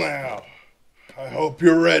 Well now, I hope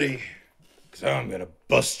you're ready, 'cause I'm gonna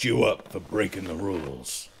bust you up for breaking the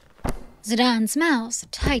rules. Zidane's mouth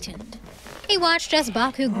tightened. He watched as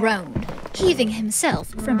Baku groaned, heaving himself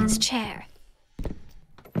from his chair.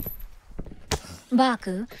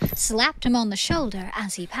 Baku slapped him on the shoulder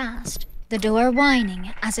as he passed, the door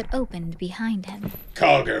whining as it opened behind him.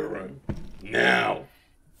 Cargo room, now.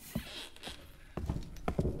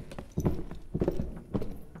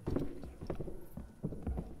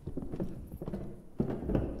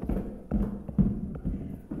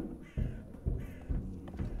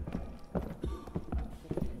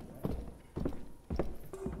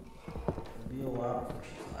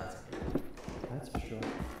 That's for sure.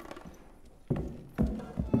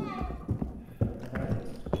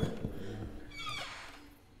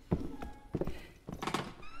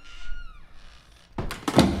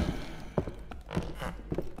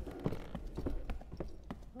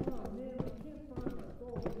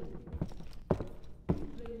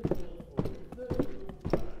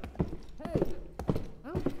 Hey,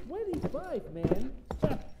 I'm 25, man.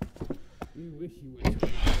 You wish you were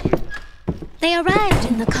 25. They arrived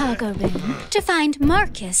in the cargo room to find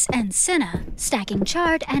Marcus and Cinna stacking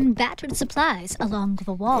charred and battered supplies along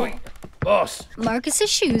the wall. Oi, boss, Marcus's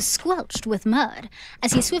shoes squelched with mud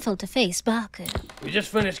as he swiveled to face Baku. we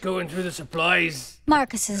just finished going through the supplies.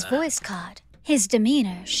 Marcus's voice caught, his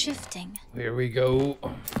demeanor shifting. Here we go.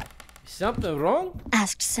 Something wrong?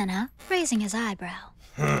 Asked Cinna, raising his eyebrow.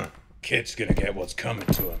 Kid's gonna get what's coming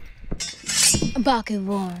to him. Baku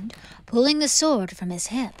warned, pulling the sword from his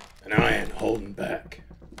hip. And I ain't holding back.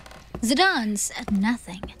 Zidane said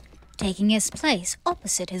nothing, taking his place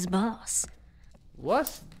opposite his boss.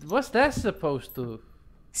 What's that supposed to?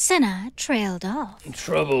 Cinna trailed off.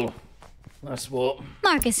 Trouble. That's what.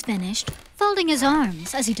 Marcus finished, folding his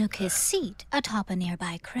arms as he took his seat atop a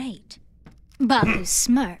nearby crate. Baku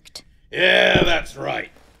smirked. Yeah, that's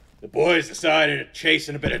right. The boy's decided that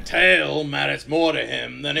chasing a bit of tail matters more to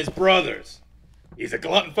him than his brothers. He's a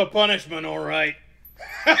glutton for punishment, all right.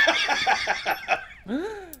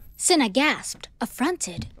 Cinna gasped,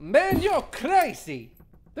 affronted. Man, you're crazy.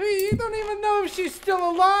 You don't even know if she's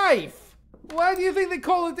still alive. Why do you think they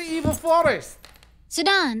call it the evil forest?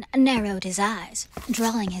 Zidane narrowed his eyes,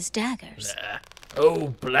 drawing his daggers.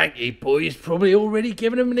 Oh, Blanky boy's probably already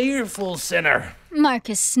given him an earful, sinner.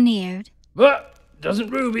 Marcus sneered. But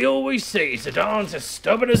doesn't Ruby always say Zidane's as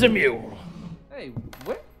stubborn as a mule? Hey,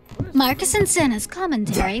 what? Marcus and Cinna's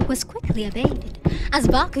commentary was quickly abated as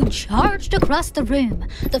Baku charged across the room,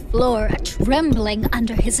 the floor trembling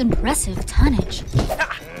under his impressive tonnage.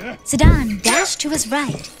 Zidane dashed to his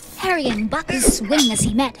right, parrying Baku's swing as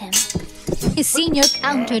he met him. His senior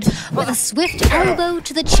countered with a swift elbow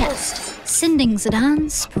to the chest, sending Zidane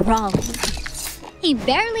sprawling. He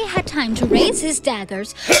barely had time to raise his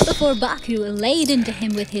daggers before Baku laid into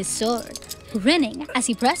him with his sword, grinning as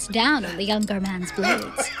he pressed down on the younger man's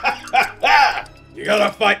blades. You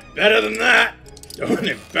gotta fight better than that. Don't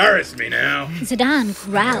embarrass me now. Zidane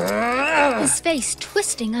growled, his face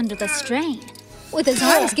twisting under the strain. With his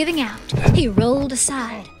arms giving out, he rolled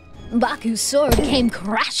aside. Baku's sword came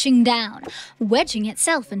crashing down, wedging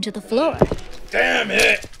itself into the floor. Damn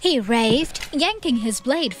it! He raved, yanking his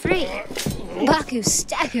blade free. Baku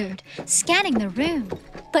staggered, scanning the room.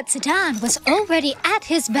 But Zidane was already at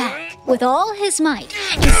his back. With all his might,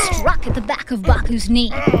 he struck at the back of Baku's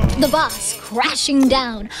knee, the boss crashing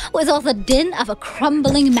down with all the din of a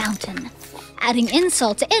crumbling mountain. Adding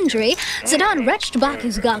insult to injury, Zidane wrenched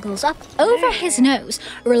Baku's goggles up over his nose,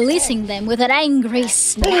 releasing them with an angry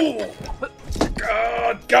snap.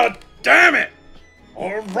 God damn it!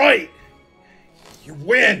 All right, you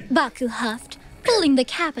win. Baku huffed, pulling the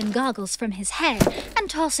cap and goggles from his head and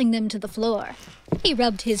tossing them to the floor. He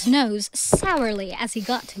rubbed his nose sourly as he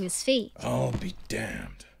got to his feet. I'll be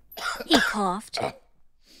damned. He coughed. Of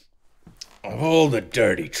all the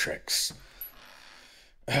dirty tricks.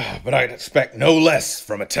 But I'd expect no less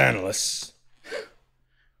from a Tantalus.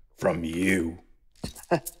 From you.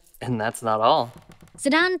 And that's not all.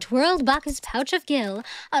 Zidane twirled Baku's pouch of gill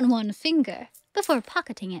on one finger before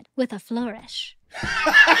pocketing it with a flourish.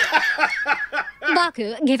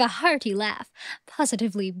 Baku gave a hearty laugh,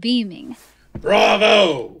 positively beaming.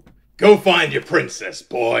 Bravo! Go find your princess,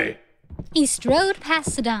 boy. He strode past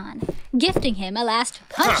Zidane, gifting him a last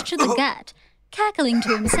punch to the gut, cackling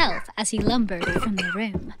to himself as he lumbered from the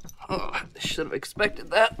room. Oh, I should have expected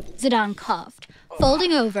that. Zidane coughed,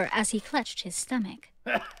 folding over as he clutched his stomach.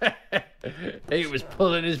 He was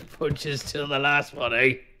pulling his punches till the last one,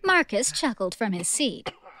 eh? Marcus chuckled from his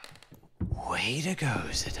seat. Way to go,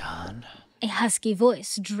 Zidane. A husky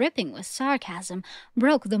voice, dripping with sarcasm,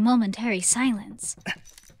 broke the momentary silence.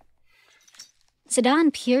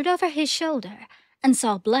 Zidane peered over his shoulder and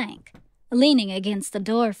saw Blank, leaning against the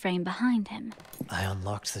door frame behind him. I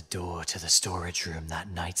unlocked the door to the storage room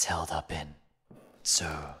that Knight's held up in,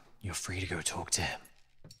 so you're free to go talk to him.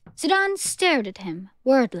 Zidane stared at him,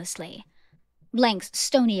 wordlessly. Blank's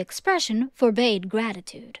stony expression forbade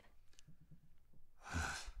gratitude.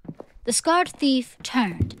 The scarred thief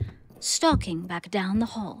turned, stalking back down the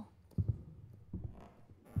hall.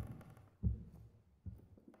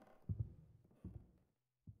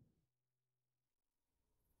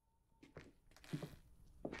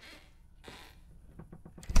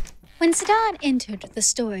 When Zidane entered the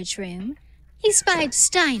storage room, he spied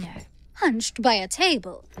Steiner, hunched by a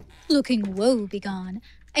table, looking woe-begone,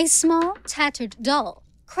 a small, tattered doll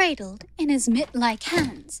cradled in his mitt-like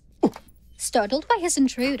hands. Startled by his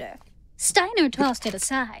intruder, Steiner tossed it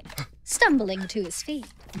aside, stumbling to his feet.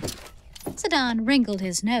 Zidane wrinkled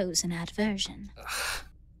his nose in aversion.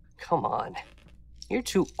 Come on. You're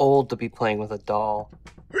too old to be playing with a doll.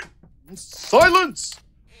 Silence!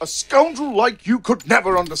 A scoundrel like you could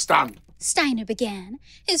never understand. Steiner began,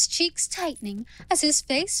 his cheeks tightening as his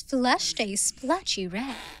face flushed a splotchy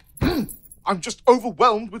red. I'm just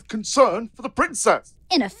overwhelmed with concern for the princess.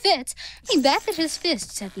 In a fit, he batted his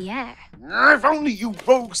fists at the air. If only you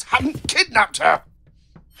rogues hadn't kidnapped her.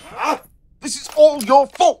 This is all your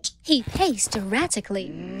fault. He paced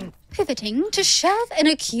erratically, pivoting to shove an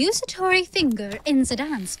accusatory finger in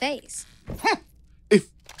Zidane's face. If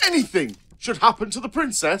anything should happen to the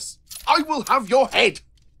princess, I will have your head.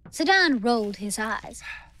 Zidane rolled his eyes,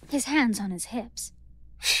 his hands on his hips.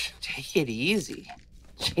 Take it easy.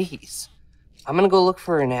 Jeez. I'm gonna go look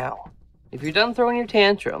for her now. If you're done throwing your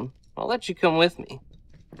tantrum, I'll let you come with me.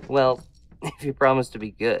 Well, if you promise to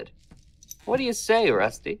be good. What do you say,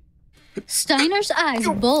 Rusty? Steiner's eyes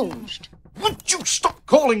bulged. Would you stop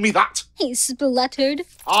calling me that? He spluttered.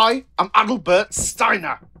 I am Adalbert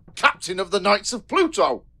Steiner, captain of the Knights of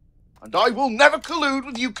Pluto, and I will never collude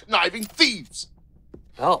with you conniving thieves.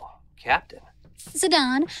 Oh, Captain.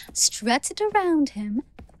 Zidane strutted around him,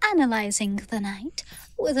 analyzing the knight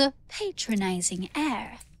with a patronizing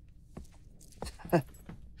air.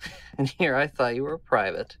 And here I thought you were a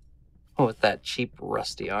private, with that cheap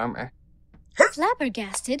rusty armor.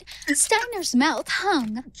 Flabbergasted, Steiner's mouth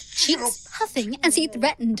hung, cheeks puffing as he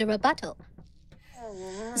threatened a rebuttal.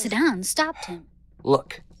 Zidane stopped him.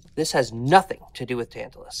 Look, this has nothing to do with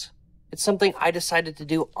Tantalus. It's something I decided to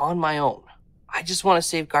do on my own. I just want to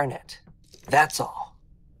save Garnet. That's all.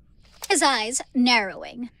 His eyes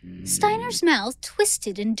narrowing, Steiner's mouth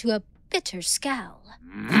twisted into a bitter scowl.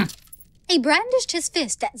 He brandished his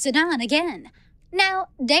fist at Zidane again, now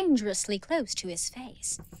dangerously close to his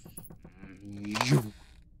face.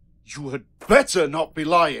 You had better not be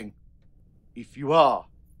lying. If you are,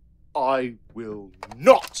 I will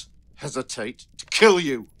not hesitate to kill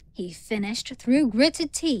you. He finished through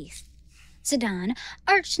gritted teeth. Zidane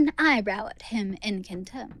arched an eyebrow at him in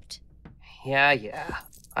contempt. Yeah.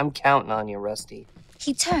 I'm counting on you, Rusty.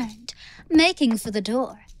 He turned, making for the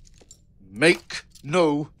door. Make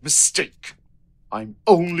no mistake. I'm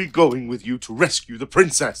only going with you to rescue the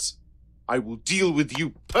princess. I will deal with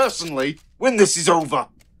you personally when this is over.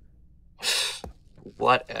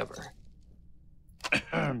 Whatever.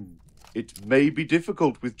 It may be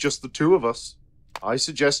difficult with just the two of us. I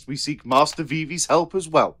suggest we seek Master Vivi's help as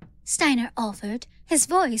well. Steiner offered, his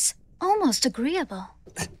voice almost agreeable.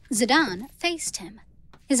 Zidane faced him,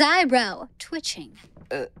 his eyebrow twitching.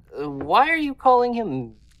 Why are you calling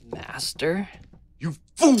him Master? You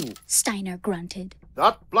fool! Steiner grunted.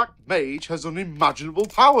 That black mage has unimaginable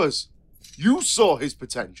powers. You saw his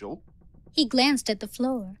potential. He glanced at the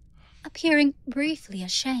floor, appearing briefly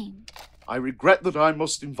ashamed. I regret that I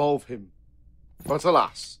must involve him. But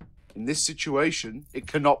alas, in this situation, it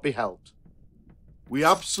cannot be helped. We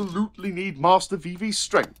absolutely need Master Vivi's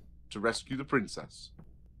strength to rescue the princess.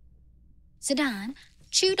 Zidane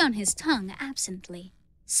chewed on his tongue absently,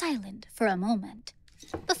 silent for a moment,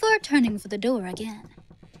 before turning for the door again.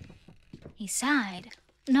 He sighed,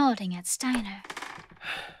 nodding at Steiner.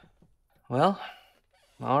 Well,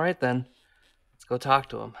 all right then. Let's go talk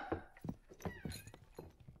to him.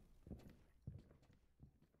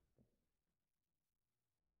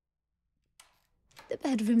 The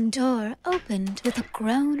bedroom door opened with a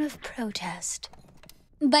groan of protest.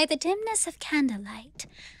 By the dimness of candlelight,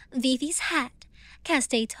 Vivi's hat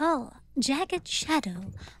cast a tall, jagged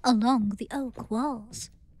shadow along the oak walls.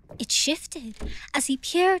 It shifted as he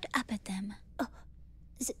peered up at them.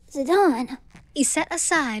 Zidane. He set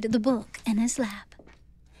aside the book in his lap.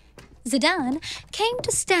 Zidane came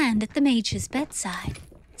to stand at the mage's bedside,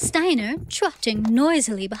 Steiner trotting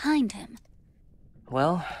noisily behind him.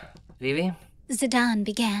 Well, Vivi? Zidane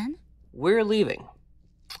began. We're leaving.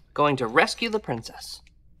 Going to rescue the princess.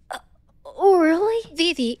 Oh, really?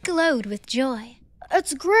 Vivi glowed with joy.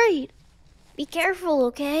 That's great. Be careful,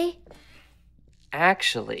 okay?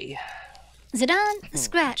 Actually... Zidane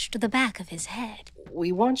scratched the back of his head.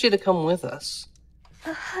 We want you to come with us.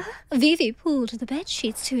 Vivi pulled the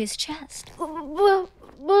bedsheets to his chest. But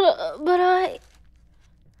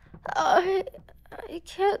I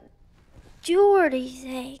can't do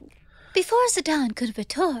anything. Before Zidane could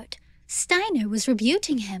retort, Steiner was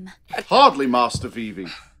rebuking him. Hardly, Master Vivi.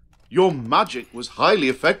 Your magic was highly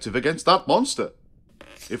effective against that monster.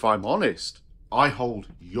 If I'm honest, I hold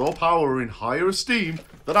your power in higher esteem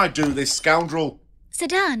than I do this scoundrel.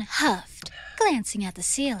 Zidane huffed, glancing at the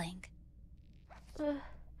ceiling. But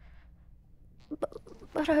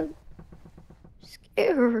I'm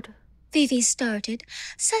scared. Vivi started,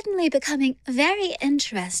 suddenly becoming very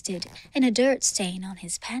interested in a dirt stain on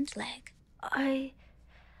his pant leg. I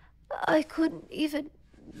couldn't even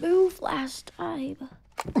move last time.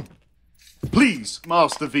 Please,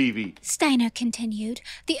 Master Vivi. Steiner continued,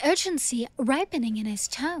 the urgency ripening in his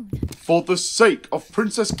tone. For the sake of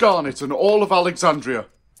Princess Garnet and all of Alexandria,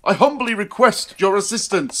 I humbly request your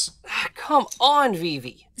assistance. Come on,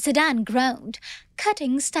 Vivi. Zidane groaned,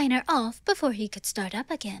 cutting Steiner off before he could start up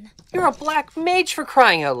again. You're a black mage, for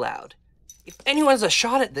crying out loud. If anyone's a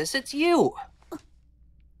shot at this, it's you.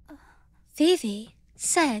 Vivi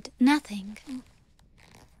said nothing.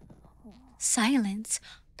 Silence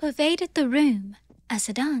pervaded the room as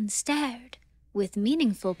Zidane stared, with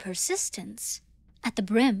meaningful persistence, at the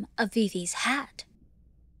brim of Vivi's hat.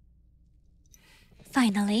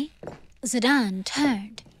 Finally, Zidane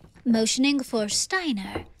turned, motioning for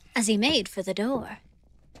Steiner as he made for the door.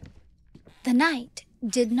 The knight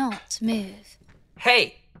did not move.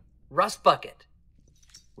 Hey, Rust Bucket.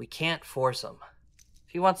 We can't force him.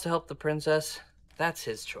 If he wants to help the princess, that's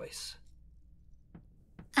his choice.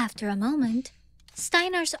 After a moment,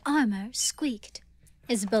 Steiner's armor squeaked,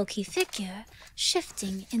 his bulky figure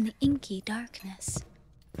shifting in the inky darkness.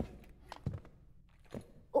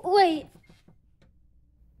 Wait.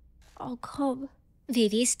 I'll come.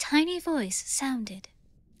 Vivi's tiny voice sounded.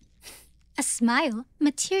 A smile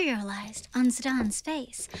materialized on Zidane's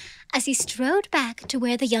face as he strode back to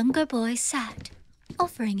where the younger boy sat,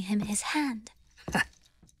 offering him his hand.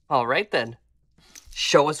 All right, then.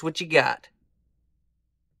 Show us what you got.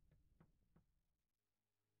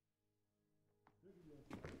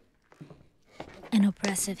 An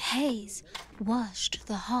oppressive haze washed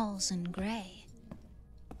the halls in gray.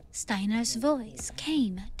 Steiner's voice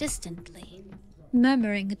came distantly,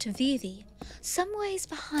 murmuring to Vivi, some ways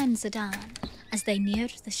behind Zidane, as they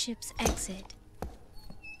neared the ship's exit.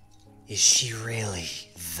 Is she really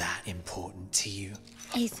that important to you?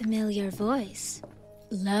 A familiar voice,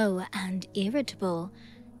 low and irritable,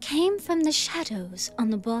 came from the shadows on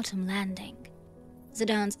the bottom landing.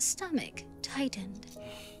 Zidane's stomach tightened.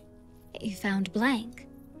 He found Blank,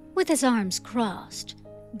 with his arms crossed,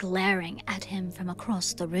 glaring at him from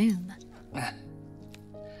across the room.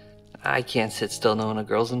 I can't sit still knowing a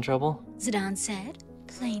girl's in trouble. Zidane said,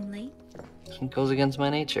 plainly. It goes against my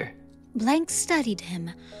nature. Blank studied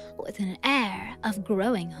him with an air of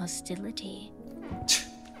growing hostility.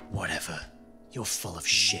 Whatever. You're full of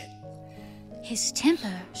shit. His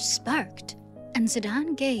temper sparked, and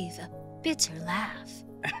Zidane gave a bitter laugh.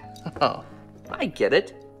 Oh, I get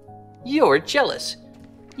it. You're jealous.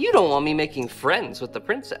 You don't want me making friends with the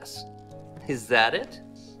princess. Is that it?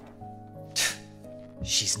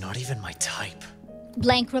 She's not even my type.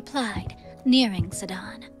 Blank replied, nearing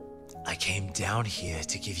Zidane. I came down here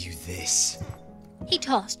to give you this. He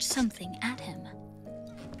tossed something at him.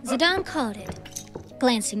 Zidane caught it,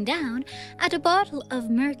 glancing down at a bottle of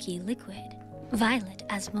murky liquid, violet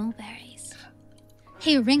as mulberries.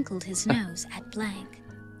 He wrinkled his nose at Blank.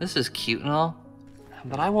 This is cute and all,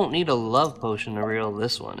 but I won't need a love potion to reel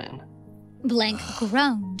this one in. Blank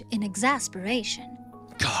groaned in exasperation.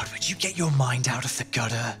 God, would you get your mind out of the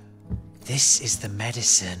gutter? This is the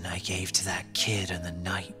medicine I gave to that kid in the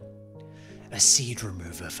night. A seed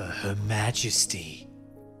remover for Her Majesty.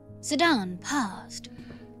 Zidane paused,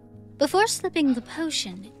 before slipping the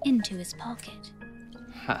potion into his pocket.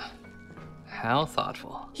 Huh. How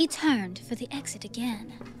thoughtful. He turned for the exit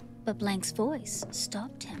again, but Blank's voice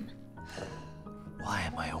stopped him. Why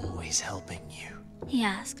am I always helping you? He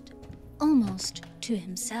asked, almost to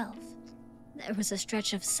himself. There was a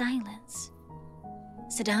stretch of silence.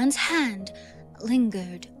 Sedan's hand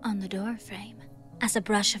lingered on the doorframe as a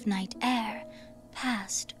brush of night air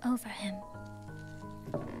passed over him.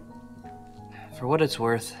 For what it's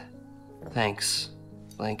worth, thanks,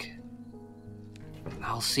 Blank.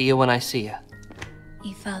 I'll see you when I see you.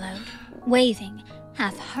 He followed, waving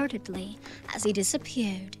half-heartedly as he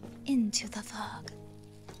disappeared into the fog.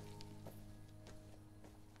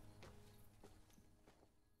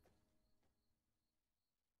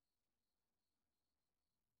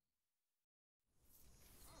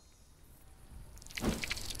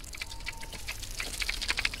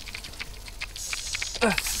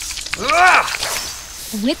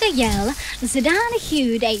 With a yell, Sedan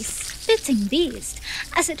hewed a spitting beast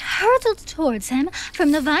as it hurtled towards him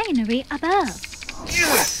from the vinery above.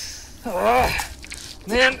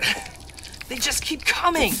 Man, they just keep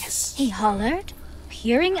coming! He hollered,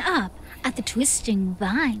 peering up at the twisting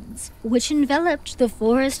vines which enveloped the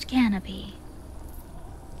forest canopy.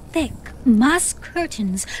 Thick moss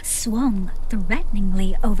curtains swung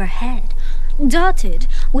threateningly overhead, dotted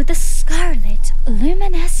with the scarlet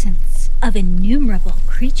luminescence of innumerable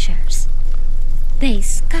creatures. They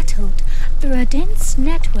scuttled through a dense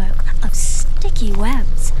network of sticky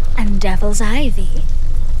webs and devil's ivy,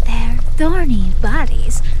 their thorny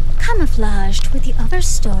bodies camouflaged with the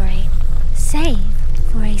overstory, save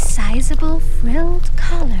for a sizable frilled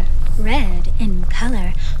collar, red in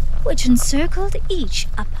color, which encircled each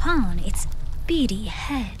upon its beady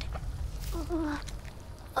head.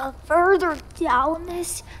 Further down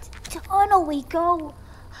this tunnel we go,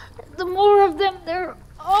 the more of them there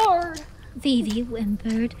are. Vivi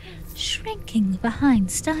whimpered, shrinking behind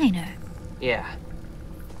Steiner. Yeah.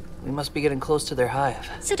 We must be getting close to their hive.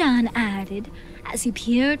 Sedan added as he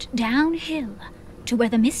peered downhill to where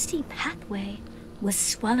the misty pathway was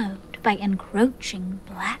swallowed by encroaching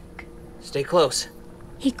black. Stay close.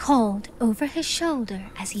 He called over his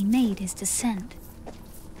shoulder as he made his descent.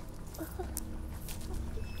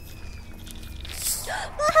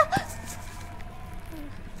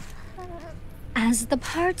 As the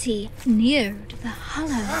party neared the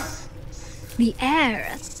hollow, the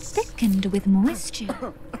air thickened with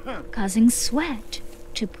moisture, causing sweat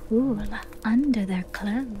to pool under their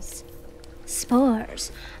clothes.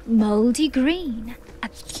 Spores, moldy green,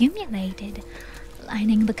 accumulated,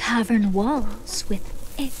 lining the cavern walls with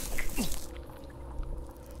ick.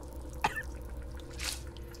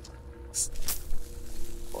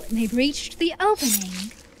 When they reached the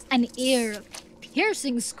opening, an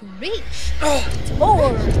ear-piercing screech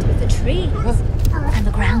tore through the trees, and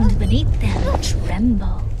the ground beneath them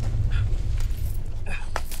trembled.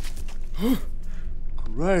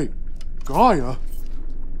 Great Gaia!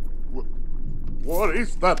 What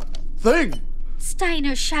is that thing?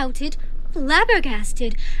 Steiner shouted,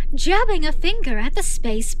 flabbergasted, jabbing a finger at the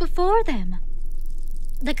space before them.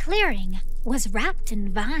 The clearing was wrapped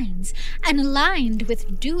in vines and lined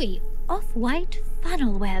with dewy, off-white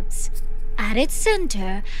funnel webs. At its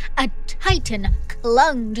center, a titan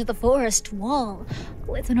clung to the forest wall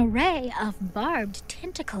with an array of barbed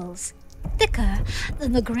tentacles, thicker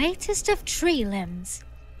than the greatest of tree limbs.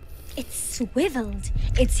 It swiveled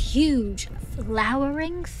its huge,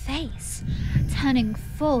 flowering face, turning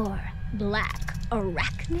 4 black,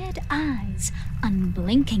 arachnid eyes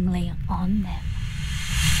unblinkingly on them.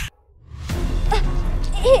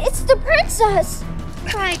 It's the princess!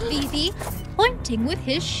 Cried Vivi, pointing with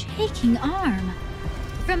his shaking arm.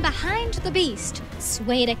 From behind the beast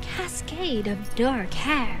swayed a cascade of dark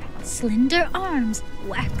hair. Slender arms,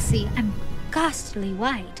 waxy and ghastly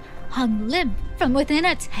white, hung limp from within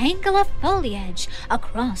a tangle of foliage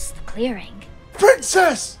across the clearing.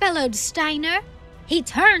 Princess! Bellowed Steiner. He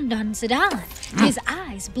turned on Sedan, his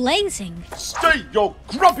eyes blazing. Stay your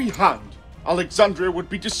grubby hand! Alexandria would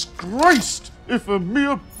be disgraced if a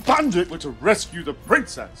mere bandit were to rescue the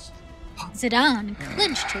princess. Sedan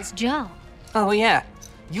clenched his jaw. Oh yeah,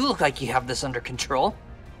 you look like you have this under control.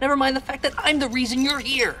 Never mind the fact that I'm the reason you're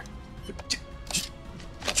here.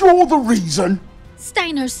 You're the reason?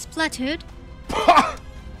 Steiner spluttered. Pah!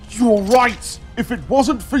 You're right. If it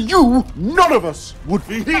wasn't for you, none of us would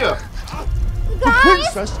be here. The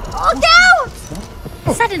princess... Look out!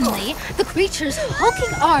 Suddenly, the creature's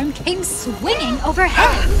hulking arm came swinging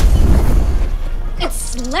overhead. It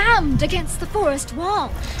slammed against the forest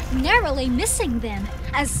wall, narrowly missing them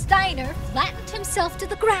as Steiner flattened himself to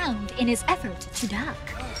the ground in his effort to duck.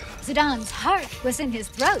 Zidane's heart was in his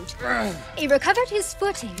throat. He recovered his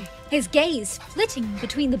footing, his gaze flitting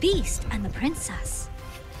between the beast and the princess.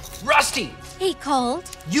 Rusty! He called.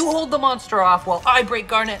 You hold the monster off while I break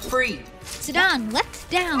Garnet free. Zidane leapt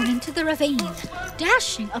down into the ravine,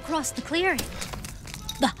 dashing across the clearing.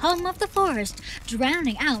 The hum of the forest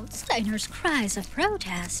drowning out Steiner's cries of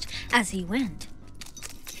protest as he went.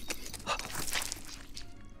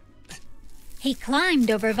 He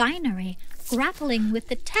climbed over Vinery, grappling with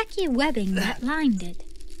the tacky webbing that lined it.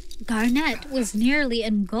 Garnet was nearly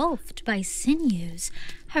engulfed by sinews,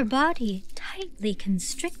 her body tightly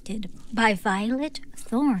constricted by violet,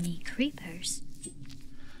 thorny creepers.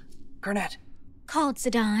 Garnet, called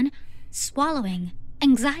Zidane, swallowing,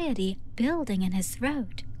 anxiety building in his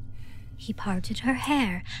throat. He parted her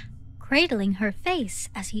hair, cradling her face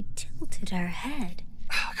as he tilted her head.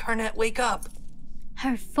 Garnet, wake up.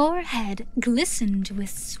 Her forehead glistened with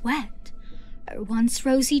sweat, her once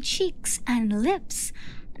rosy cheeks and lips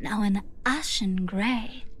now an ashen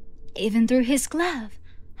gray. Even through his glove,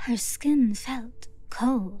 her skin felt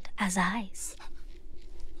cold as ice.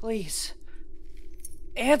 Please,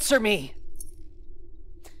 answer me.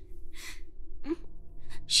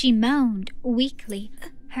 She moaned weakly,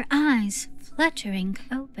 her eyes fluttering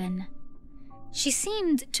open. She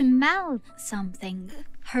seemed to mouth something,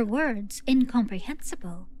 her words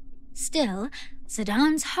incomprehensible. Still,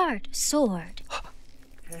 Zidane's heart soared.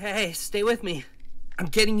 Hey, stay with me. I'm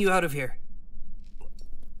getting you out of here.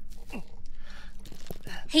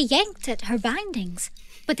 He yanked at her bindings,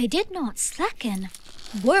 but they did not slacken.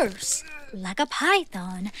 Worse, like a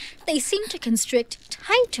python, they seemed to constrict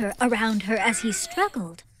tighter around her as he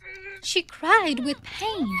struggled. She cried with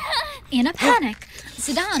pain. In a panic,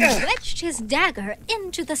 Zidane wedged his dagger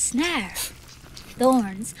into the snare.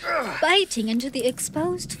 Thorns biting into the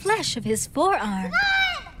exposed flesh of his forearm.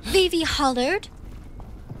 Vivi hollered.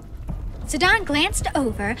 Zidane glanced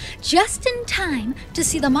over just in time to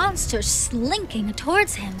see the monster slinking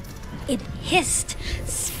towards him. It hissed,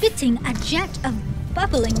 spitting a jet of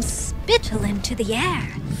bubbling spittle into the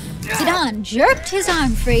air. Zidane jerked his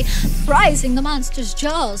arm free, prizing the monster's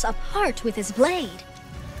jaws apart with his blade.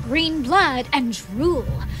 Green blood and drool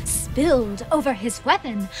spilled over his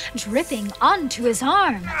weapon, dripping onto his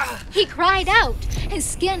arm. He cried out, his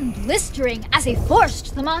skin blistering as he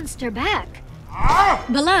forced the monster back.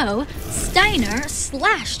 Below, Steiner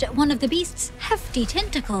slashed at one of the beast's hefty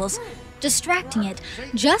tentacles, distracting it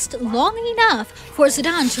just long enough for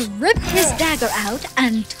Zidane to rip his dagger out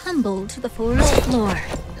and tumble to the forest floor.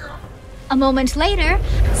 A moment later,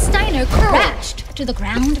 Steiner crashed to the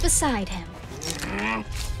ground beside him.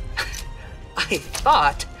 I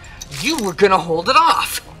thought you were gonna hold it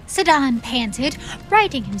off. Zidane panted,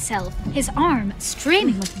 righting himself, his arm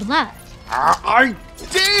streaming with blood. I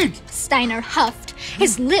did! Steiner huffed,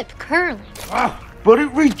 his lip curling. But it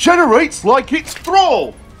regenerates like its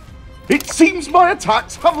thrall. It seems my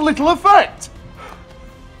attacks have little effect.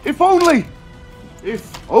 If only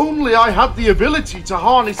I had the ability to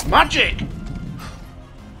harness magic.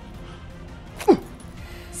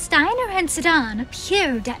 Steiner and Zidane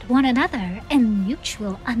peered at one another in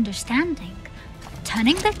mutual understanding,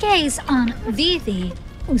 turning their gaze on Vivi,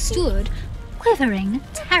 who stood quivering,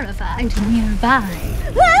 terrified nearby.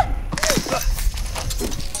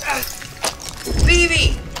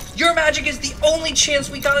 Vivi! Your magic is the only chance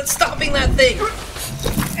we got at stopping that thing!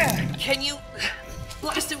 Can you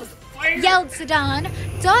blast it with fire? Yelled Zidane,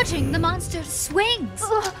 dodging the monster's swings.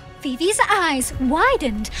 Vivi's eyes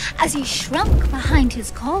widened as he shrunk behind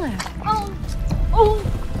his collar.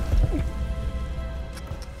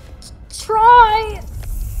 Try.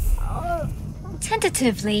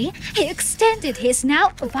 Tentatively, he extended his now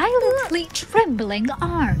violently trembling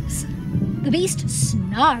arms. The beast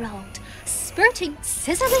snarled, spurting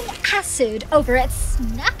sizzling acid over its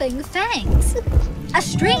snapping fangs. A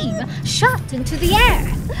stream shot into the air.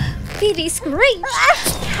 Vivi screeched,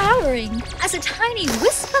 cowering as a tiny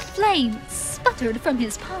wisp of flame sputtered from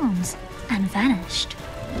his palms and vanished.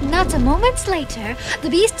 Not a moment later, the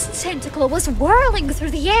beast's tentacle was whirling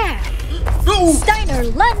through the air. Steiner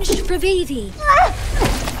lunged for Vivi.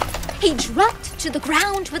 He dropped to the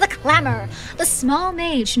ground with a clamor. The small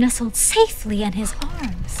mage nestled safely in his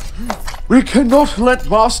arms. We cannot let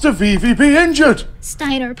Master Vivi be injured.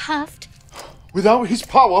 Steiner puffed. Without his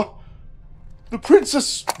power, the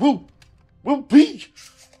princess will be...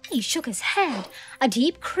 He shook his head, a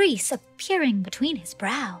deep crease appearing between his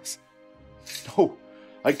brows. No,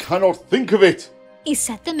 I cannot think of it. He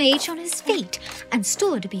set the mage on his feet and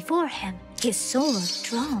stood before him, his sword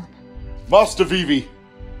drawn. Master Vivi,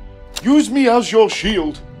 use me as your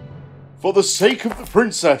shield. For the sake of the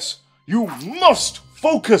princess, you must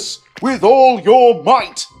Focus with all your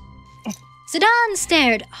might! Zidane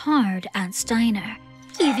stared hard at Steiner,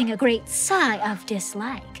 heaving a great sigh of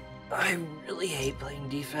dislike. I really hate playing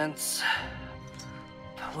defense.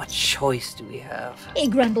 But what choice do we have? He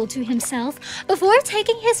grumbled to himself before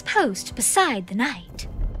taking his post beside the knight.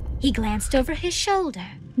 He glanced over his shoulder,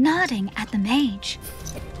 nodding at the mage.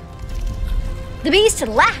 The beast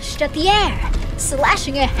lashed at the air,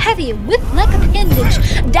 slashing a heavy whip-like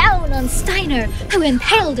appendage down on Steiner, who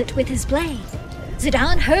impaled it with his blade.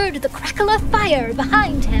 Zidane heard the crackle of fire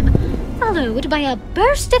behind him, followed by a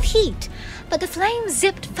burst of heat, but the flame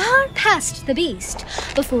zipped far past the beast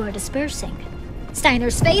before dispersing.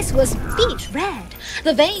 Steiner's face was beet red,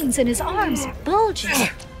 the veins in his arms bulging.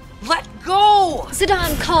 Let go!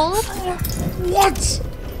 Zidane called. What?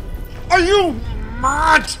 Are you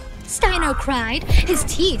mad? Steiner cried, his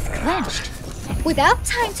teeth clenched. Without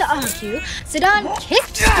time to argue, Zidane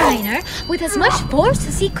kicked Steiner with as much force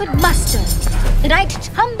as he could muster. The knight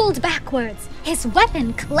tumbled backwards, his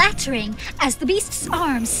weapon clattering as the beast's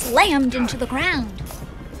arm slammed into the ground.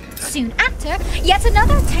 Soon after, yet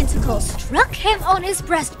another tentacle struck him on his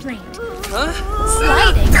breastplate.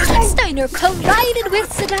 Sliding, Steiner collided with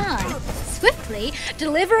Zidane, swiftly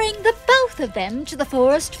delivering the both of them to the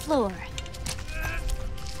forest floor.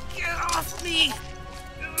 Get off me!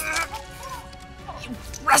 You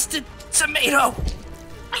rusted tomato!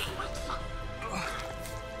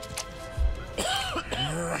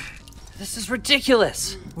 This is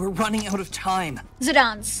ridiculous. We're running out of time.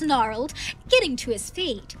 Zidane snarled, getting to his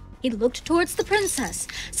feet. He looked towards the princess,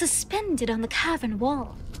 suspended on the cavern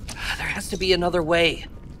wall. There has to be another way.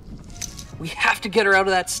 We have to get her out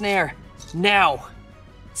of that snare. Now!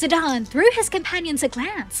 Zidane threw his companions a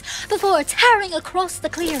glance before tearing across the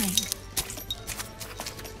clearing.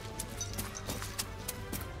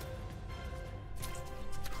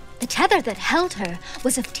 The tether that held her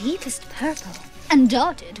was of deepest purple and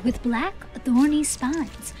dotted with black, thorny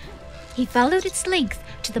spines. He followed its length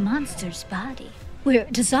to the monster's body, where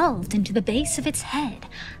it dissolved into the base of its head,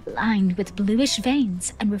 lined with bluish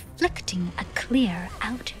veins and reflecting a clear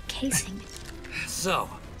outer casing. So,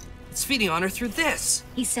 it's feeding on her through this,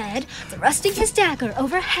 he said, thrusting his dagger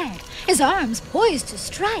overhead, his arms poised to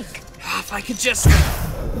strike. If I could just...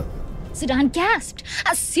 Zidane gasped.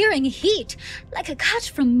 A searing heat, like a cut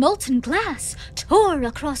from molten glass, tore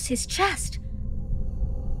across his chest.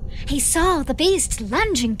 He saw the beast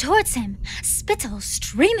lunging towards him, spittle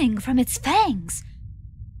streaming from its fangs.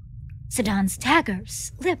 Zidane's dagger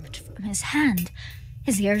slipped from his hand,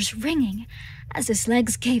 his ears ringing as his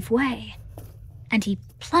legs gave way, and he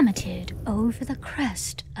plummeted over the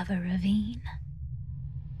crest of a ravine.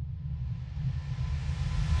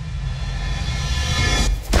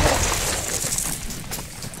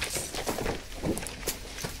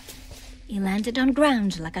 He landed on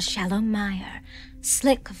ground like a shallow mire,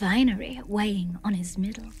 slick vinery weighing on his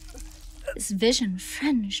middle, his vision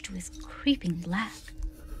fringed with creeping black.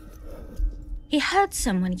 He heard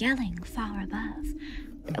someone yelling far above,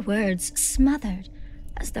 their words smothered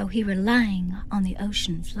as though he were lying on the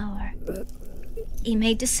ocean floor. He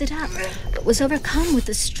made to sit up, but was overcome with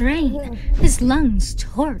the strain, his lungs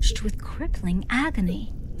torched with crippling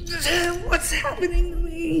agony. What's happening to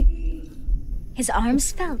me? His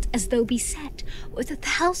arms felt as though beset with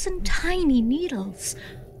 1,000 tiny needles,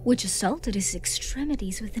 which assaulted his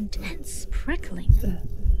extremities with intense prickling.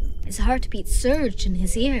 His heartbeat surged in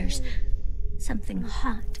his ears. Something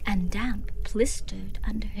hot and damp blistered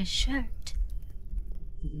under his shirt.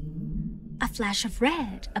 A flash of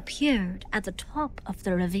red appeared at the top of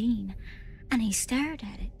the ravine, and he stared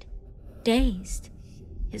at it, dazed.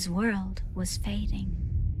 His world was fading.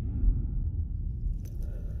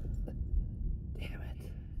 Damn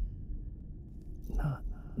it.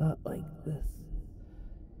 Not like this.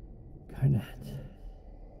 Garnet.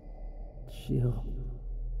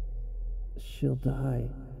 She'll die.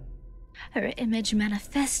 Her image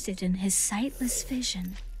manifested in his sightless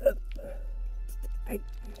vision.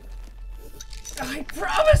 I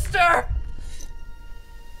promised her!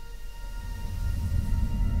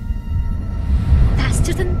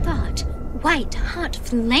 Faster than thought, white, hot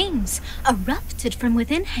flames erupted from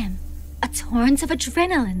within him. A torrent of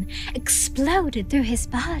adrenaline exploded through his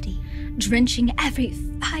body, drenching every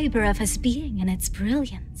fiber of his being in its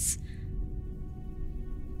brilliance.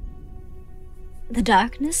 The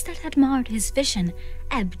darkness that had marred his vision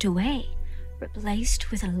ebbed away, replaced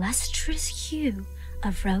with a lustrous hue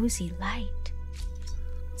of rosy light.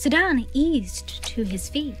 Zidane eased to his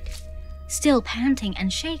feet, still panting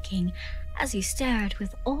and shaking as he stared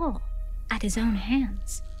with awe at his own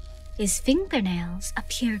hands. His fingernails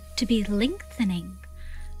appeared to be lengthening,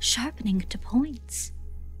 sharpening to points.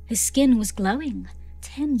 His skin was glowing,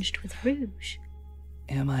 tinged with rouge.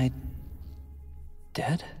 Am I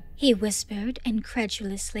dead? He whispered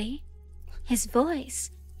incredulously. His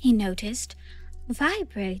voice, he noticed,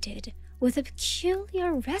 vibrated with a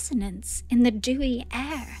peculiar resonance in the dewy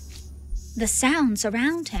air. The sounds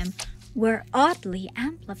around him were oddly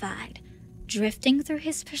amplified, drifting through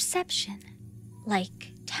his perception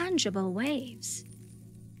like tangible waves.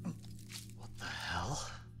 What the hell?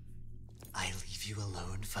 I leave you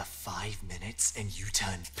alone for 5 minutes and you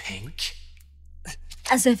turn pink?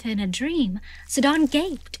 As if in a dream, Zidane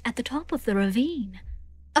gaped at the top of the ravine.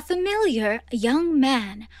 A familiar young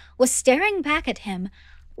man was staring back at him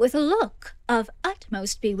with a look of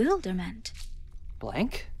utmost bewilderment.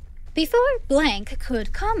 Blank? Before Blank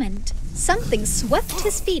could comment, something swept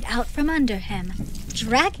his feet out from under him,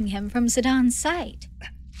 dragging him from Zidane's sight.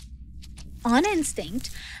 On instinct,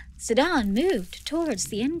 Zidane moved towards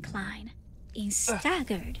the incline. He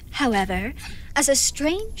staggered, however, as a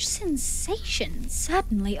strange sensation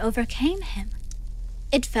suddenly overcame him.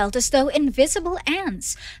 It felt as though invisible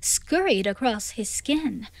ants scurried across his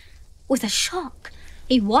skin. With a shock,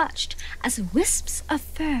 he watched as wisps of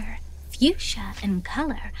fur, fuchsia in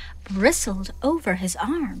color, bristled over his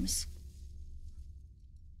arms.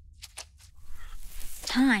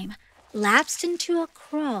 Time lapsed into a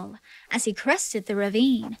crawl as he crested the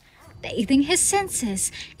ravine, bathing his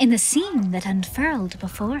senses in the scene that unfurled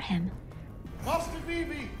before him. Master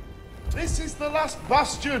Vivi, this is the last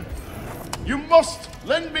bastion. You must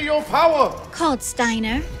lend me your power, Called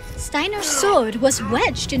Steiner. Steiner's sword was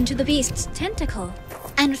wedged into the beast's tentacle,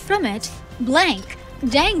 and from it, Blank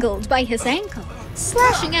dangled by his ankle,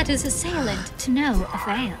 slashing at his assailant to no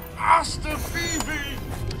avail. Master Vivi,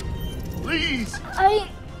 please.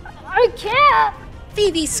 I can't.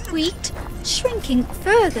 Phoebe squeaked, shrinking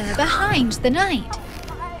further behind the knight.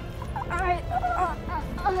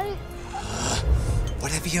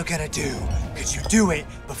 Whatever you're gonna do, could you do it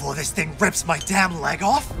before this thing rips my damn leg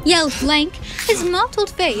off? Yelled Blank, his mottled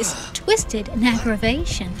face twisted in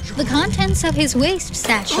aggravation, the contents of his waist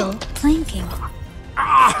satchel clanking.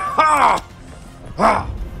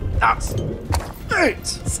 That's it.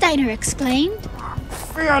 Steiner exclaimed.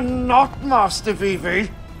 Fear not, Master Vivi.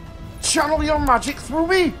 Channel your magic through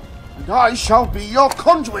me, and I shall be your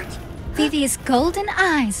conduit. Vivi's golden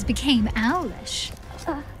eyes became owlish.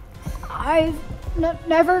 I've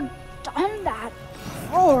never done that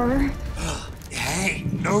before. Hey,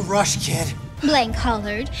 no rush, kid. Blank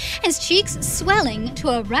hollered, his cheeks swelling to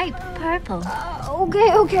a ripe purple.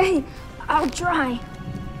 Okay, I'll try.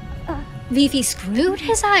 Vivi screwed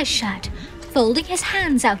his eyes shut, folding his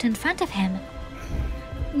hands out in front of him.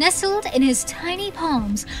 Nestled in his tiny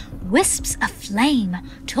palms, wisps of flame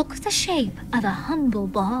took the shape of a humble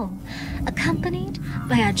ball, accompanied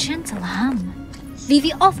by a gentle hum.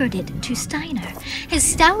 Vivi offered it to Steiner, his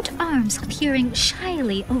stout arms peering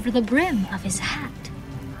shyly over the brim of his hat.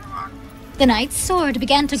 The knight's sword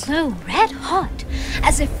began to glow red hot,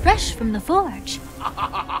 as if fresh from the forge.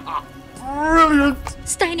 Brilliant!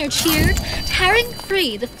 Steiner cheered, tearing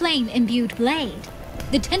free the flame-imbued blade.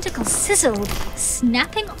 The tentacle sizzled,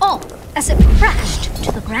 snapping off as it crashed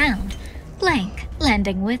to the ground, Blank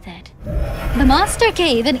landing with it. The monster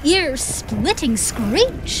gave an ear-splitting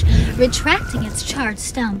screech, retracting its charred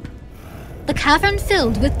stump. The cavern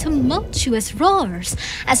filled with tumultuous roars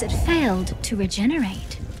as it failed to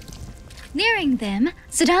regenerate. Nearing them,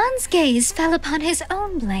 Zidane's gaze fell upon his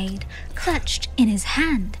own blade, clutched in his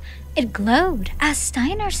hand. It glowed as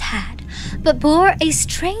Steiner's had, but bore a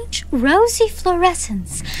strange rosy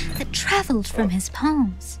fluorescence that traveled from his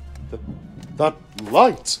palms. That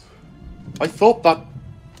light? I thought that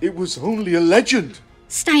it was only a legend.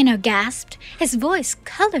 Steiner gasped, his voice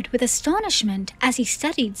colored with astonishment as he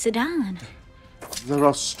studied Zidane. There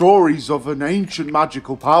are stories of an ancient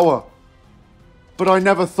magical power, but I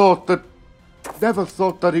never thought that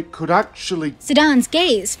it could actually... Zidane's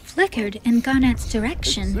gaze flickered in Garnet's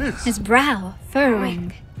direction, his brow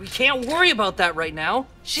furrowing. We can't worry about that right now.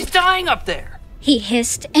 She's dying up there. He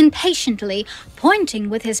hissed impatiently, pointing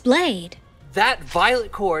with his blade. That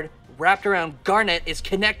violet cord wrapped around Garnet is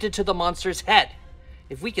connected to the monster's head.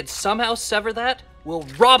 If we could somehow sever that, we'll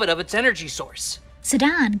rob it of its energy source.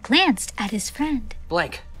 Zidane glanced at his friend.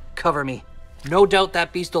 Blank, cover me. No doubt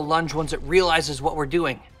that beast will lunge once it realizes what we're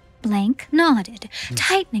doing. Blank nodded,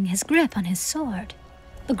 tightening his grip on his sword.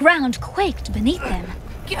 The ground quaked beneath them.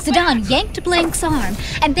 Zidane yanked Blank's arm,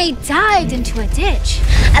 and they dived into a ditch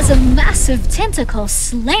as a massive tentacle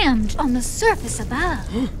slammed on the surface above.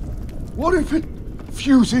 What if it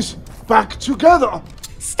fuses back together?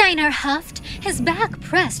 Steiner huffed, his back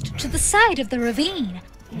pressed to the side of the ravine.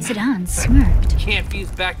 Zidane smirked. Can't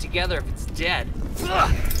fuse back together if it's dead.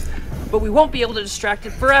 Ugh. But we won't be able to distract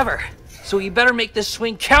it forever. So you better make this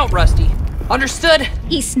swing count, Rusty. Understood?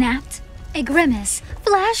 He snapped. A grimace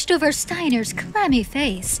flashed over Steiner's clammy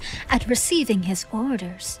face at receiving his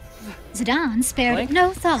orders. Zidane spared Blank?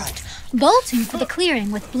 no thought, bolting for the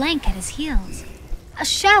clearing with Blank at his heels. A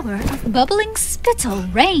shower of bubbling spittle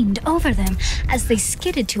rained over them as they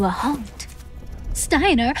skidded to a halt.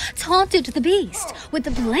 Steiner taunted the beast with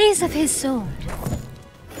the blaze of his sword.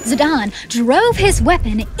 Zidane drove his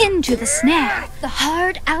weapon into the snare. The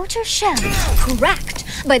hard outer shell cracked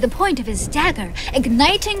by the point of his dagger,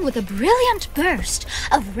 igniting with a brilliant burst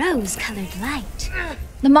of rose-colored light.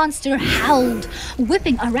 The monster howled,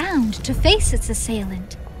 whipping around to face its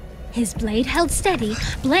assailant. His blade held steady,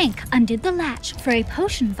 Blank undid the latch for a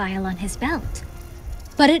potion vial on his belt.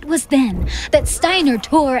 But it was then that Steiner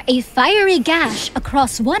tore a fiery gash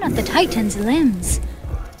across one of the Titan's limbs.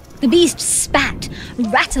 The beast spat,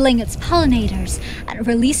 rattling its pollinators and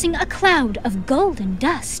releasing a cloud of golden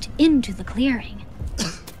dust into the clearing.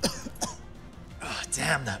 Oh,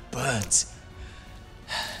 damn, that burns.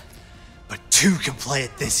 But two can play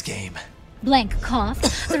at this game. Blank coughed,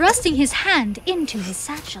 thrusting his hand into his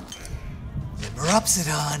satchel. Limber up,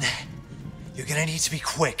 Zidane. You're gonna need to be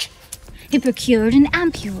quick. He procured an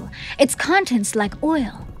ampule, its contents like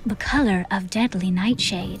oil, the color of deadly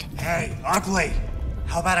nightshade. Hey, ugly!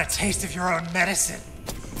 How about a taste of your own medicine?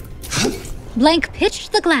 Blank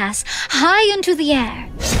pitched the glass high into the air.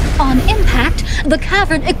 On impact, the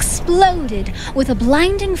cavern exploded with a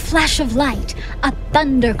blinding flash of light, a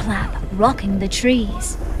thunderclap rocking the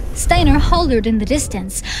trees. Steiner hollered in the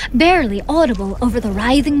distance, barely audible over the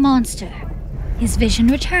writhing monster. His vision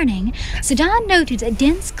returning, Zidane noted a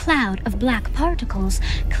dense cloud of black particles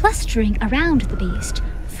clustering around the beast,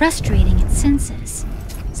 frustrating its senses.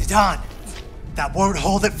 Zidane, that won't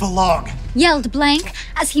hold it for long. Yelled Blank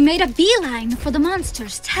as he made a beeline for the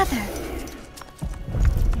monster's tether.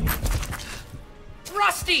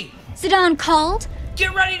 Rusty! Zidane called.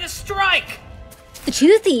 Get ready to strike! The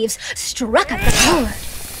two thieves struck at the cord.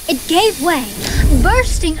 It gave way,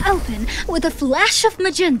 bursting open with a flash of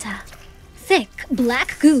magenta. Thick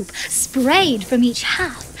black goop sprayed from each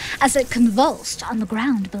half as it convulsed on the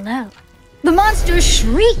ground below. The monster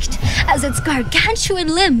shrieked as its gargantuan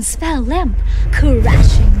limbs fell limp,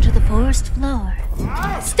 crashing to the forest floor.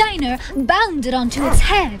 Steiner bounded onto its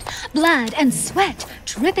head, blood and sweat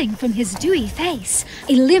dripping from his dewy face,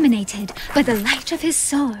 illuminated by the light of his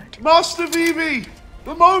sword. Master Vivi,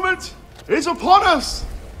 the moment is upon us.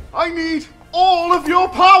 I need all of your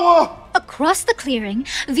power. Across the clearing,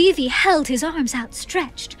 Vivi held his arms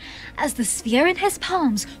outstretched. As the sphere in his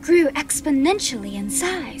palms grew exponentially in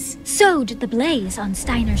size, so did the blaze on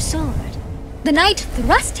Steiner's sword. The knight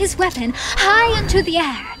thrust his weapon high into the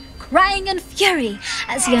air, crying in fury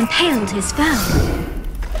as he impaled his foe.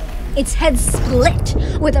 Its head split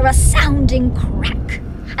with a resounding crack,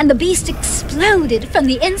 and the beast exploded from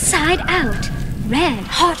the inside out, red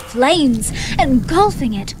hot flames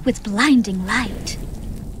engulfing it with blinding light.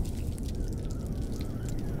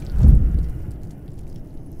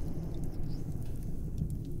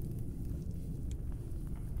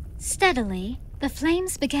 Steadily, the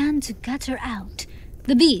flames began to gutter out.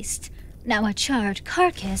 The beast, now a charred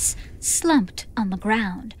carcass, slumped on the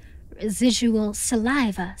ground, residual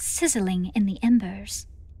saliva sizzling in the embers.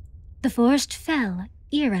 The forest fell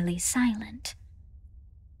eerily silent.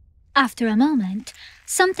 After a moment,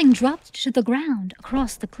 something dropped to the ground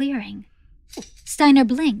across the clearing. Steiner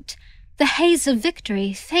blinked, the haze of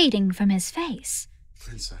victory fading from his face.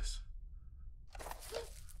 Princess.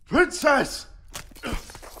 Princess!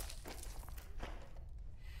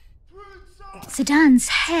 Zidane's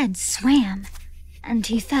head swam, and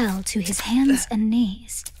he fell to his hands and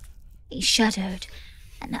knees. He shuddered.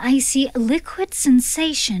 An icy liquid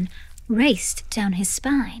sensation raced down his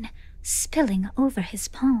spine, spilling over his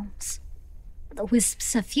palms. The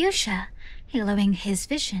wisps of fuchsia, haloing his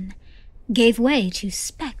vision, gave way to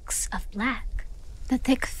specks of black. The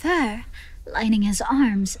thick fur lining his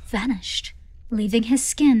arms vanished, leaving his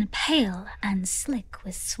skin pale and slick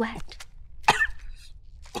with sweat.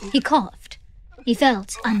 He coughed. He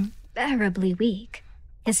felt unbearably weak,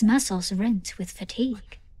 his muscles rent with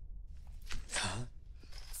fatigue. Huh?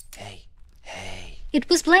 Hey. It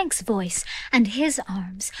was Blank's voice and his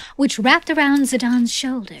arms, which wrapped around Zidane's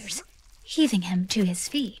shoulders, heaving him to his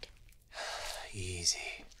feet.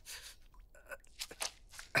 Easy.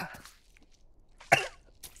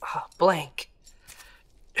 Blank.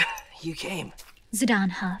 You came. Zidane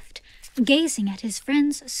huffed, gazing at his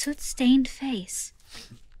friend's soot-stained face.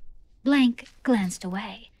 Blank glanced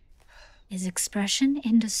away. his expression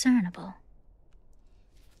indiscernible.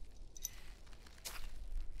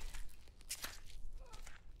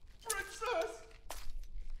 Princess!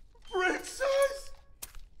 Princess!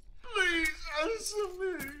 Please answer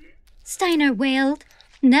me! Steiner wailed,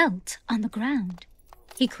 knelt on the ground.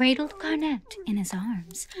 He cradled Garnet in his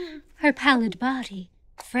arms, her pallid body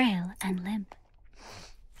frail and limp.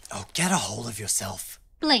 Oh, get a hold of yourself.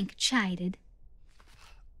 Blank chided.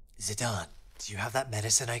 Zidane, do you have that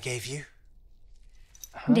medicine I gave you?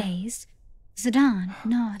 Dazed, Zidane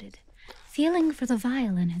nodded, feeling for the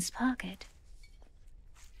vial in his pocket.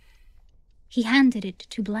 He handed it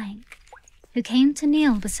to Blank, who came to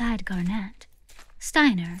kneel beside Garnet,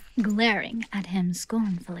 Steiner glaring at him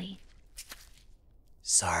scornfully.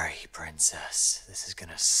 Sorry, Princess. This is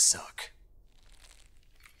gonna suck.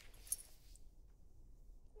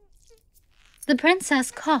 The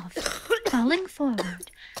princess coughed, falling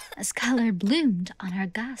forward as color bloomed on her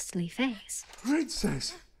ghastly face.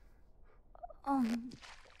 Princess!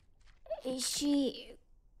 Is she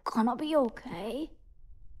gonna be okay?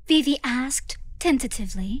 Vivi asked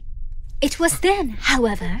tentatively. It was then,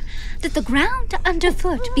 however, that the ground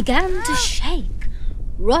underfoot began to shake,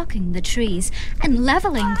 rocking the trees and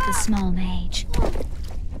leveling the small mage.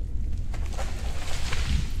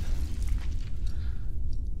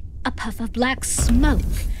 A puff of black smoke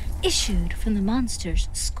issued from the monster's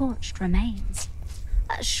scorched remains.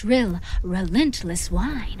 A shrill, relentless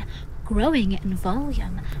whine, growing in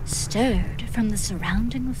volume, stirred from the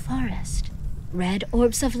surrounding forest. Red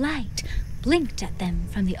orbs of light blinked at them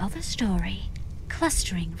from the other story,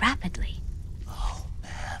 clustering rapidly. Oh,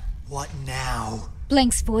 man. What now?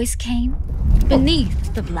 Blank's voice came.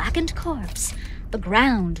 Beneath the blackened corpse, the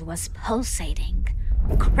ground was pulsating,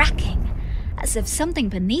 cracking, as if something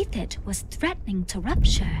beneath it was threatening to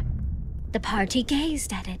rupture. The party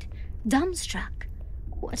gazed at it, dumbstruck.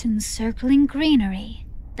 What encircling greenery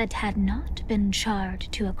that had not been charred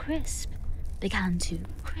to a crisp began to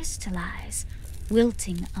crystallize,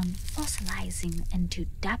 wilting and fossilizing into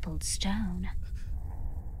dappled stone.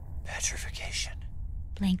 Petrification.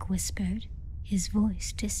 Blank whispered, his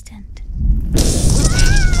voice distant.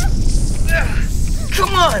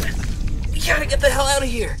 Come on! We gotta get the hell out of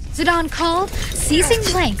here! Zidane called, seizing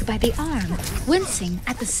Blank by the arm, wincing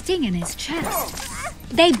at the sting in his chest.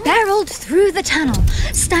 They barreled through the tunnel,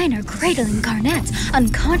 Steiner cradling Garnet,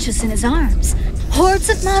 unconscious in his arms. Hordes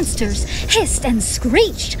of monsters hissed and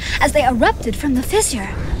screeched as they erupted from the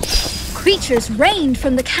fissure. Creatures rained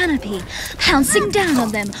from the canopy, pouncing down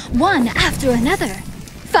on them one after another.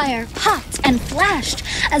 Fire popped and flashed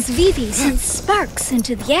as Vivi sent sparks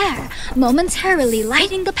into the air, momentarily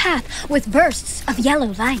lighting the path with bursts of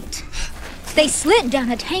yellow light. They slid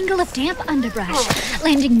down a tangle of damp underbrush,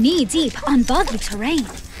 landing knee-deep on boggy terrain.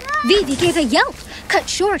 Vivi gave a yelp, cut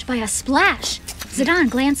short by a splash. Zidane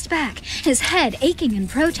glanced back, his head aching in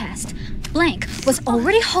protest. Blank was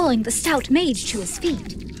already hauling the stout mage to his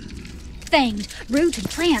feet. Fanged, rooted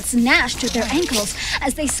plants gnashed at their ankles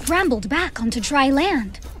as they scrambled back onto dry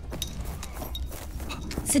land.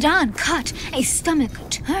 Zidane caught a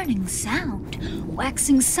stomach-turning sound,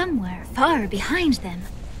 waxing somewhere far behind them.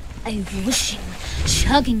 A whooshing,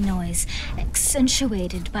 chugging noise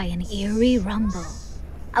accentuated by an eerie rumble.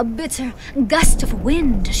 A bitter gust of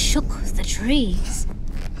wind shook the trees.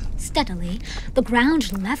 Steadily, the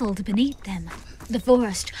ground leveled beneath them, the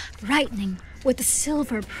forest brightening with the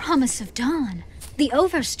silver promise of dawn, the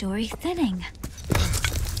overstory thinning.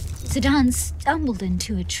 Zidane stumbled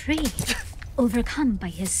into a tree, overcome by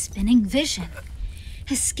his spinning vision,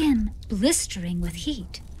 his skin blistering with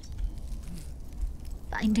heat.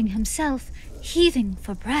 Finding himself heaving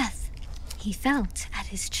for breath, he felt at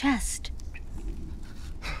his chest.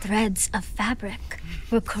 Threads of fabric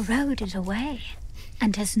were corroded away,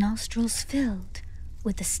 and his nostrils filled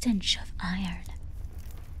with the stench of iron.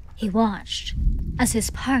 He watched as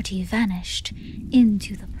his party vanished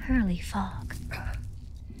into the pearly fog.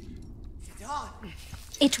 Zidane!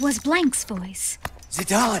 It was Blank's voice.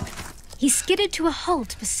 Zidane! He skidded to a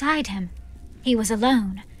halt beside him. He was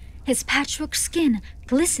alone, his patchwork skin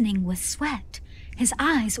glistening with sweat, his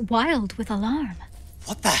eyes wild with alarm.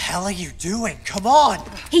 What the hell are you doing? Come on!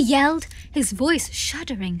 He yelled, his voice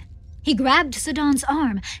shuddering. He grabbed Zidane's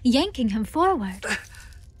arm, yanking him forward.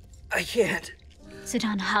 I can't.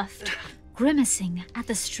 Zidane huffed, grimacing at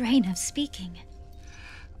the strain of speaking.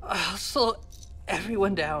 I'll slow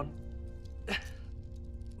everyone down.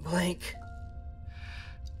 Blank.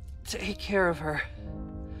 Take care of her.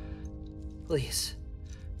 Please.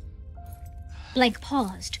 Blank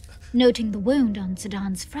paused, noting the wound on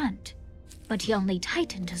Zidane's front, but he only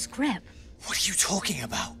tightened his grip. What are you talking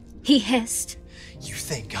about? He hissed. You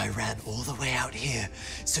think I ran all the way out here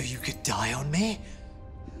so you could die on me?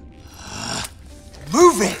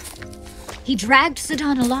 Move it! He dragged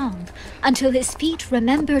Zidane along until his feet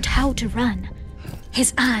remembered how to run.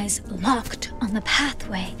 His eyes locked on the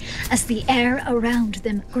pathway as the air around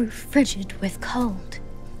them grew frigid with cold.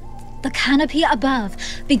 The canopy above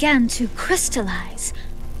began to crystallize,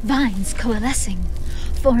 vines coalescing,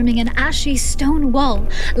 forming an ashy stone wall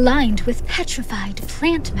lined with petrified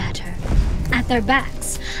plant matter. At their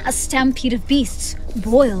backs, a stampede of beasts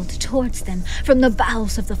boiled towards them from the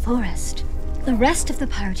bowels of the forest. The rest of the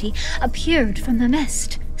party appeared from the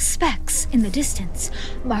mist, specks in the distance,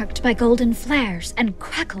 marked by golden flares and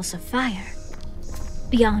crackles of fire.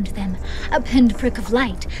 Beyond them, a pinprick of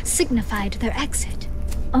light signified their exit.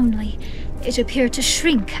 Only, it appeared to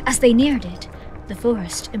shrink as they neared it, the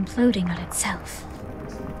forest imploding on itself.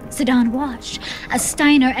 Zidane watched as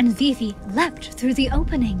Steiner and Vivi leapt through the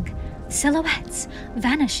opening, silhouettes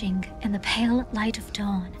vanishing in the pale light of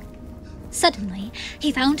dawn. Suddenly,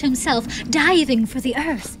 he found himself diving for the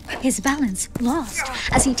earth, his balance lost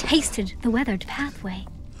as he tasted the weathered pathway.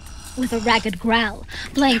 With a ragged growl,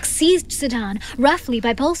 Blank seized Zidane roughly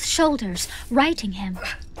by both shoulders, righting him.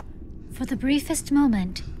 For the briefest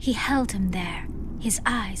moment, he held him there, his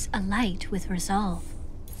eyes alight with resolve.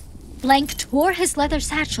 Blank tore his leather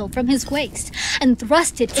satchel from his waist and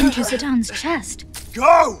thrust it into Zidane's chest.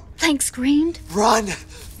 Go! Blank screamed. Run!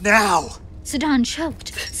 Now! Zidane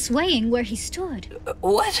choked, swaying where he stood.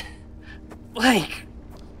 What? Blank.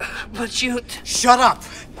 But you... Shut up!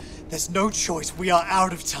 There's no choice. We are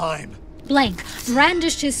out of time. Blank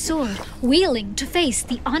brandished his sword, wheeling to face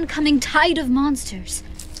the oncoming tide of monsters.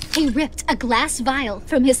 He ripped a glass vial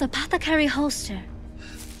from his apothecary holster.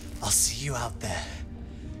 I'll see you out there.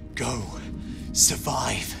 Go.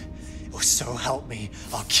 Survive. Or so help me,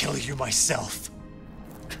 I'll kill you myself.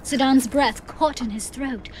 Zidane's breath caught in his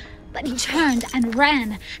throat, but he turned and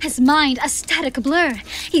ran, his mind a static blur.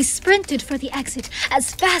 He sprinted for the exit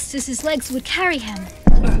as fast as his legs would carry him.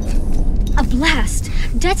 A blast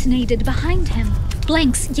detonated behind him.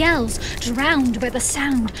 Blank's yells drowned by the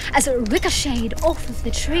sound as it ricocheted off of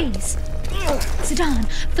the trees. Zidane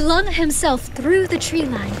flung himself through the tree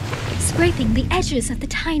line, scraping the edges of the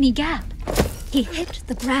tiny gap. He hit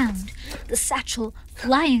the ground, the satchel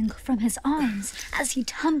flying from his arms as he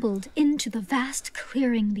tumbled into the vast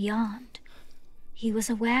clearing beyond. He was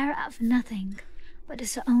aware of nothing but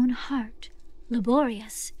his own heart,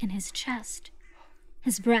 laborious in his chest,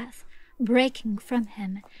 his breath breaking from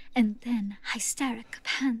him in thin, hysteric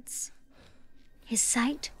pants. His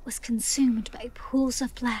sight was consumed by pools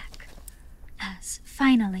of black, as,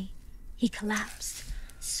 finally, he collapsed,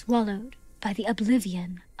 swallowed by the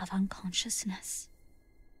oblivion of unconsciousness.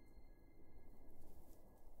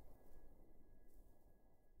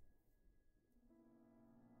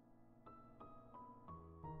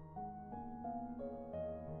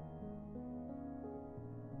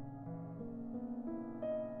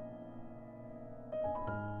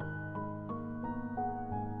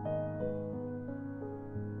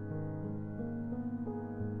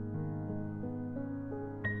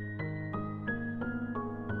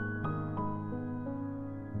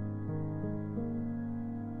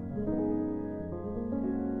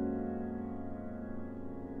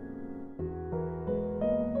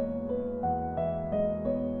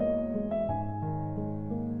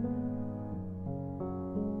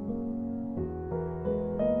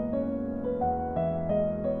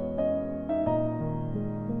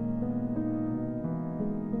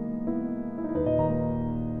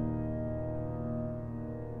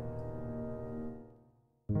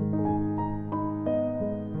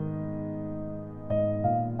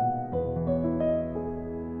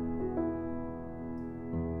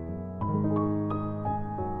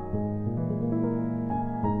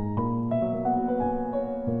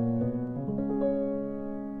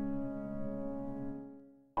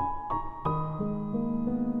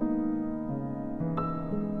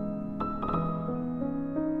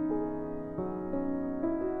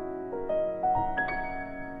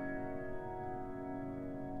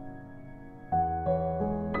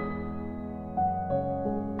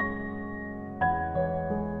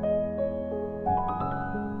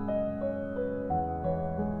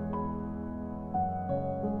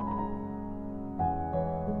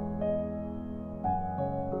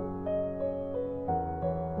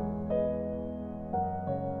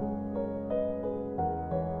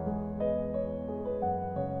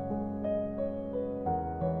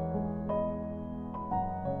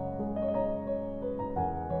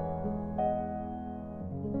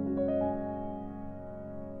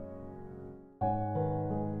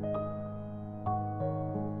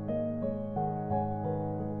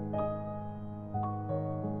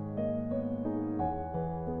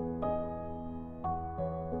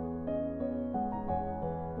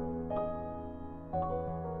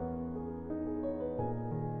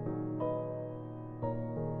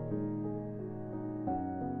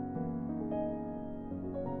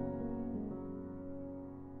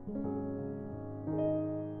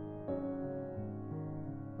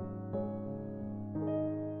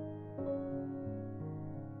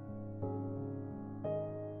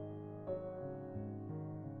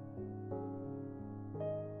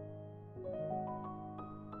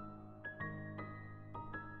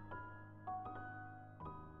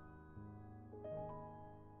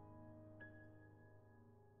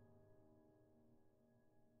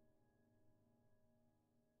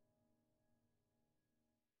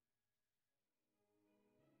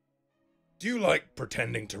 Do you like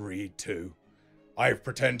pretending to read too? I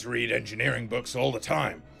pretend to read engineering books all the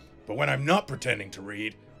time, but when I'm not pretending to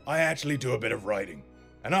read, I actually do a bit of writing.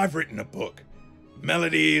 And I've written a book,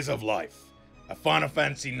 Melodies of Life, a Final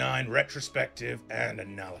Fantasy IX retrospective and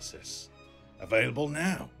analysis. Available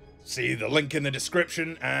now. See the link in the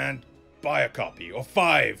description and buy a copy, or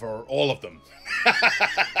 5, or all of them.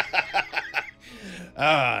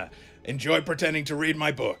 Enjoy pretending to read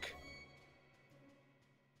my book.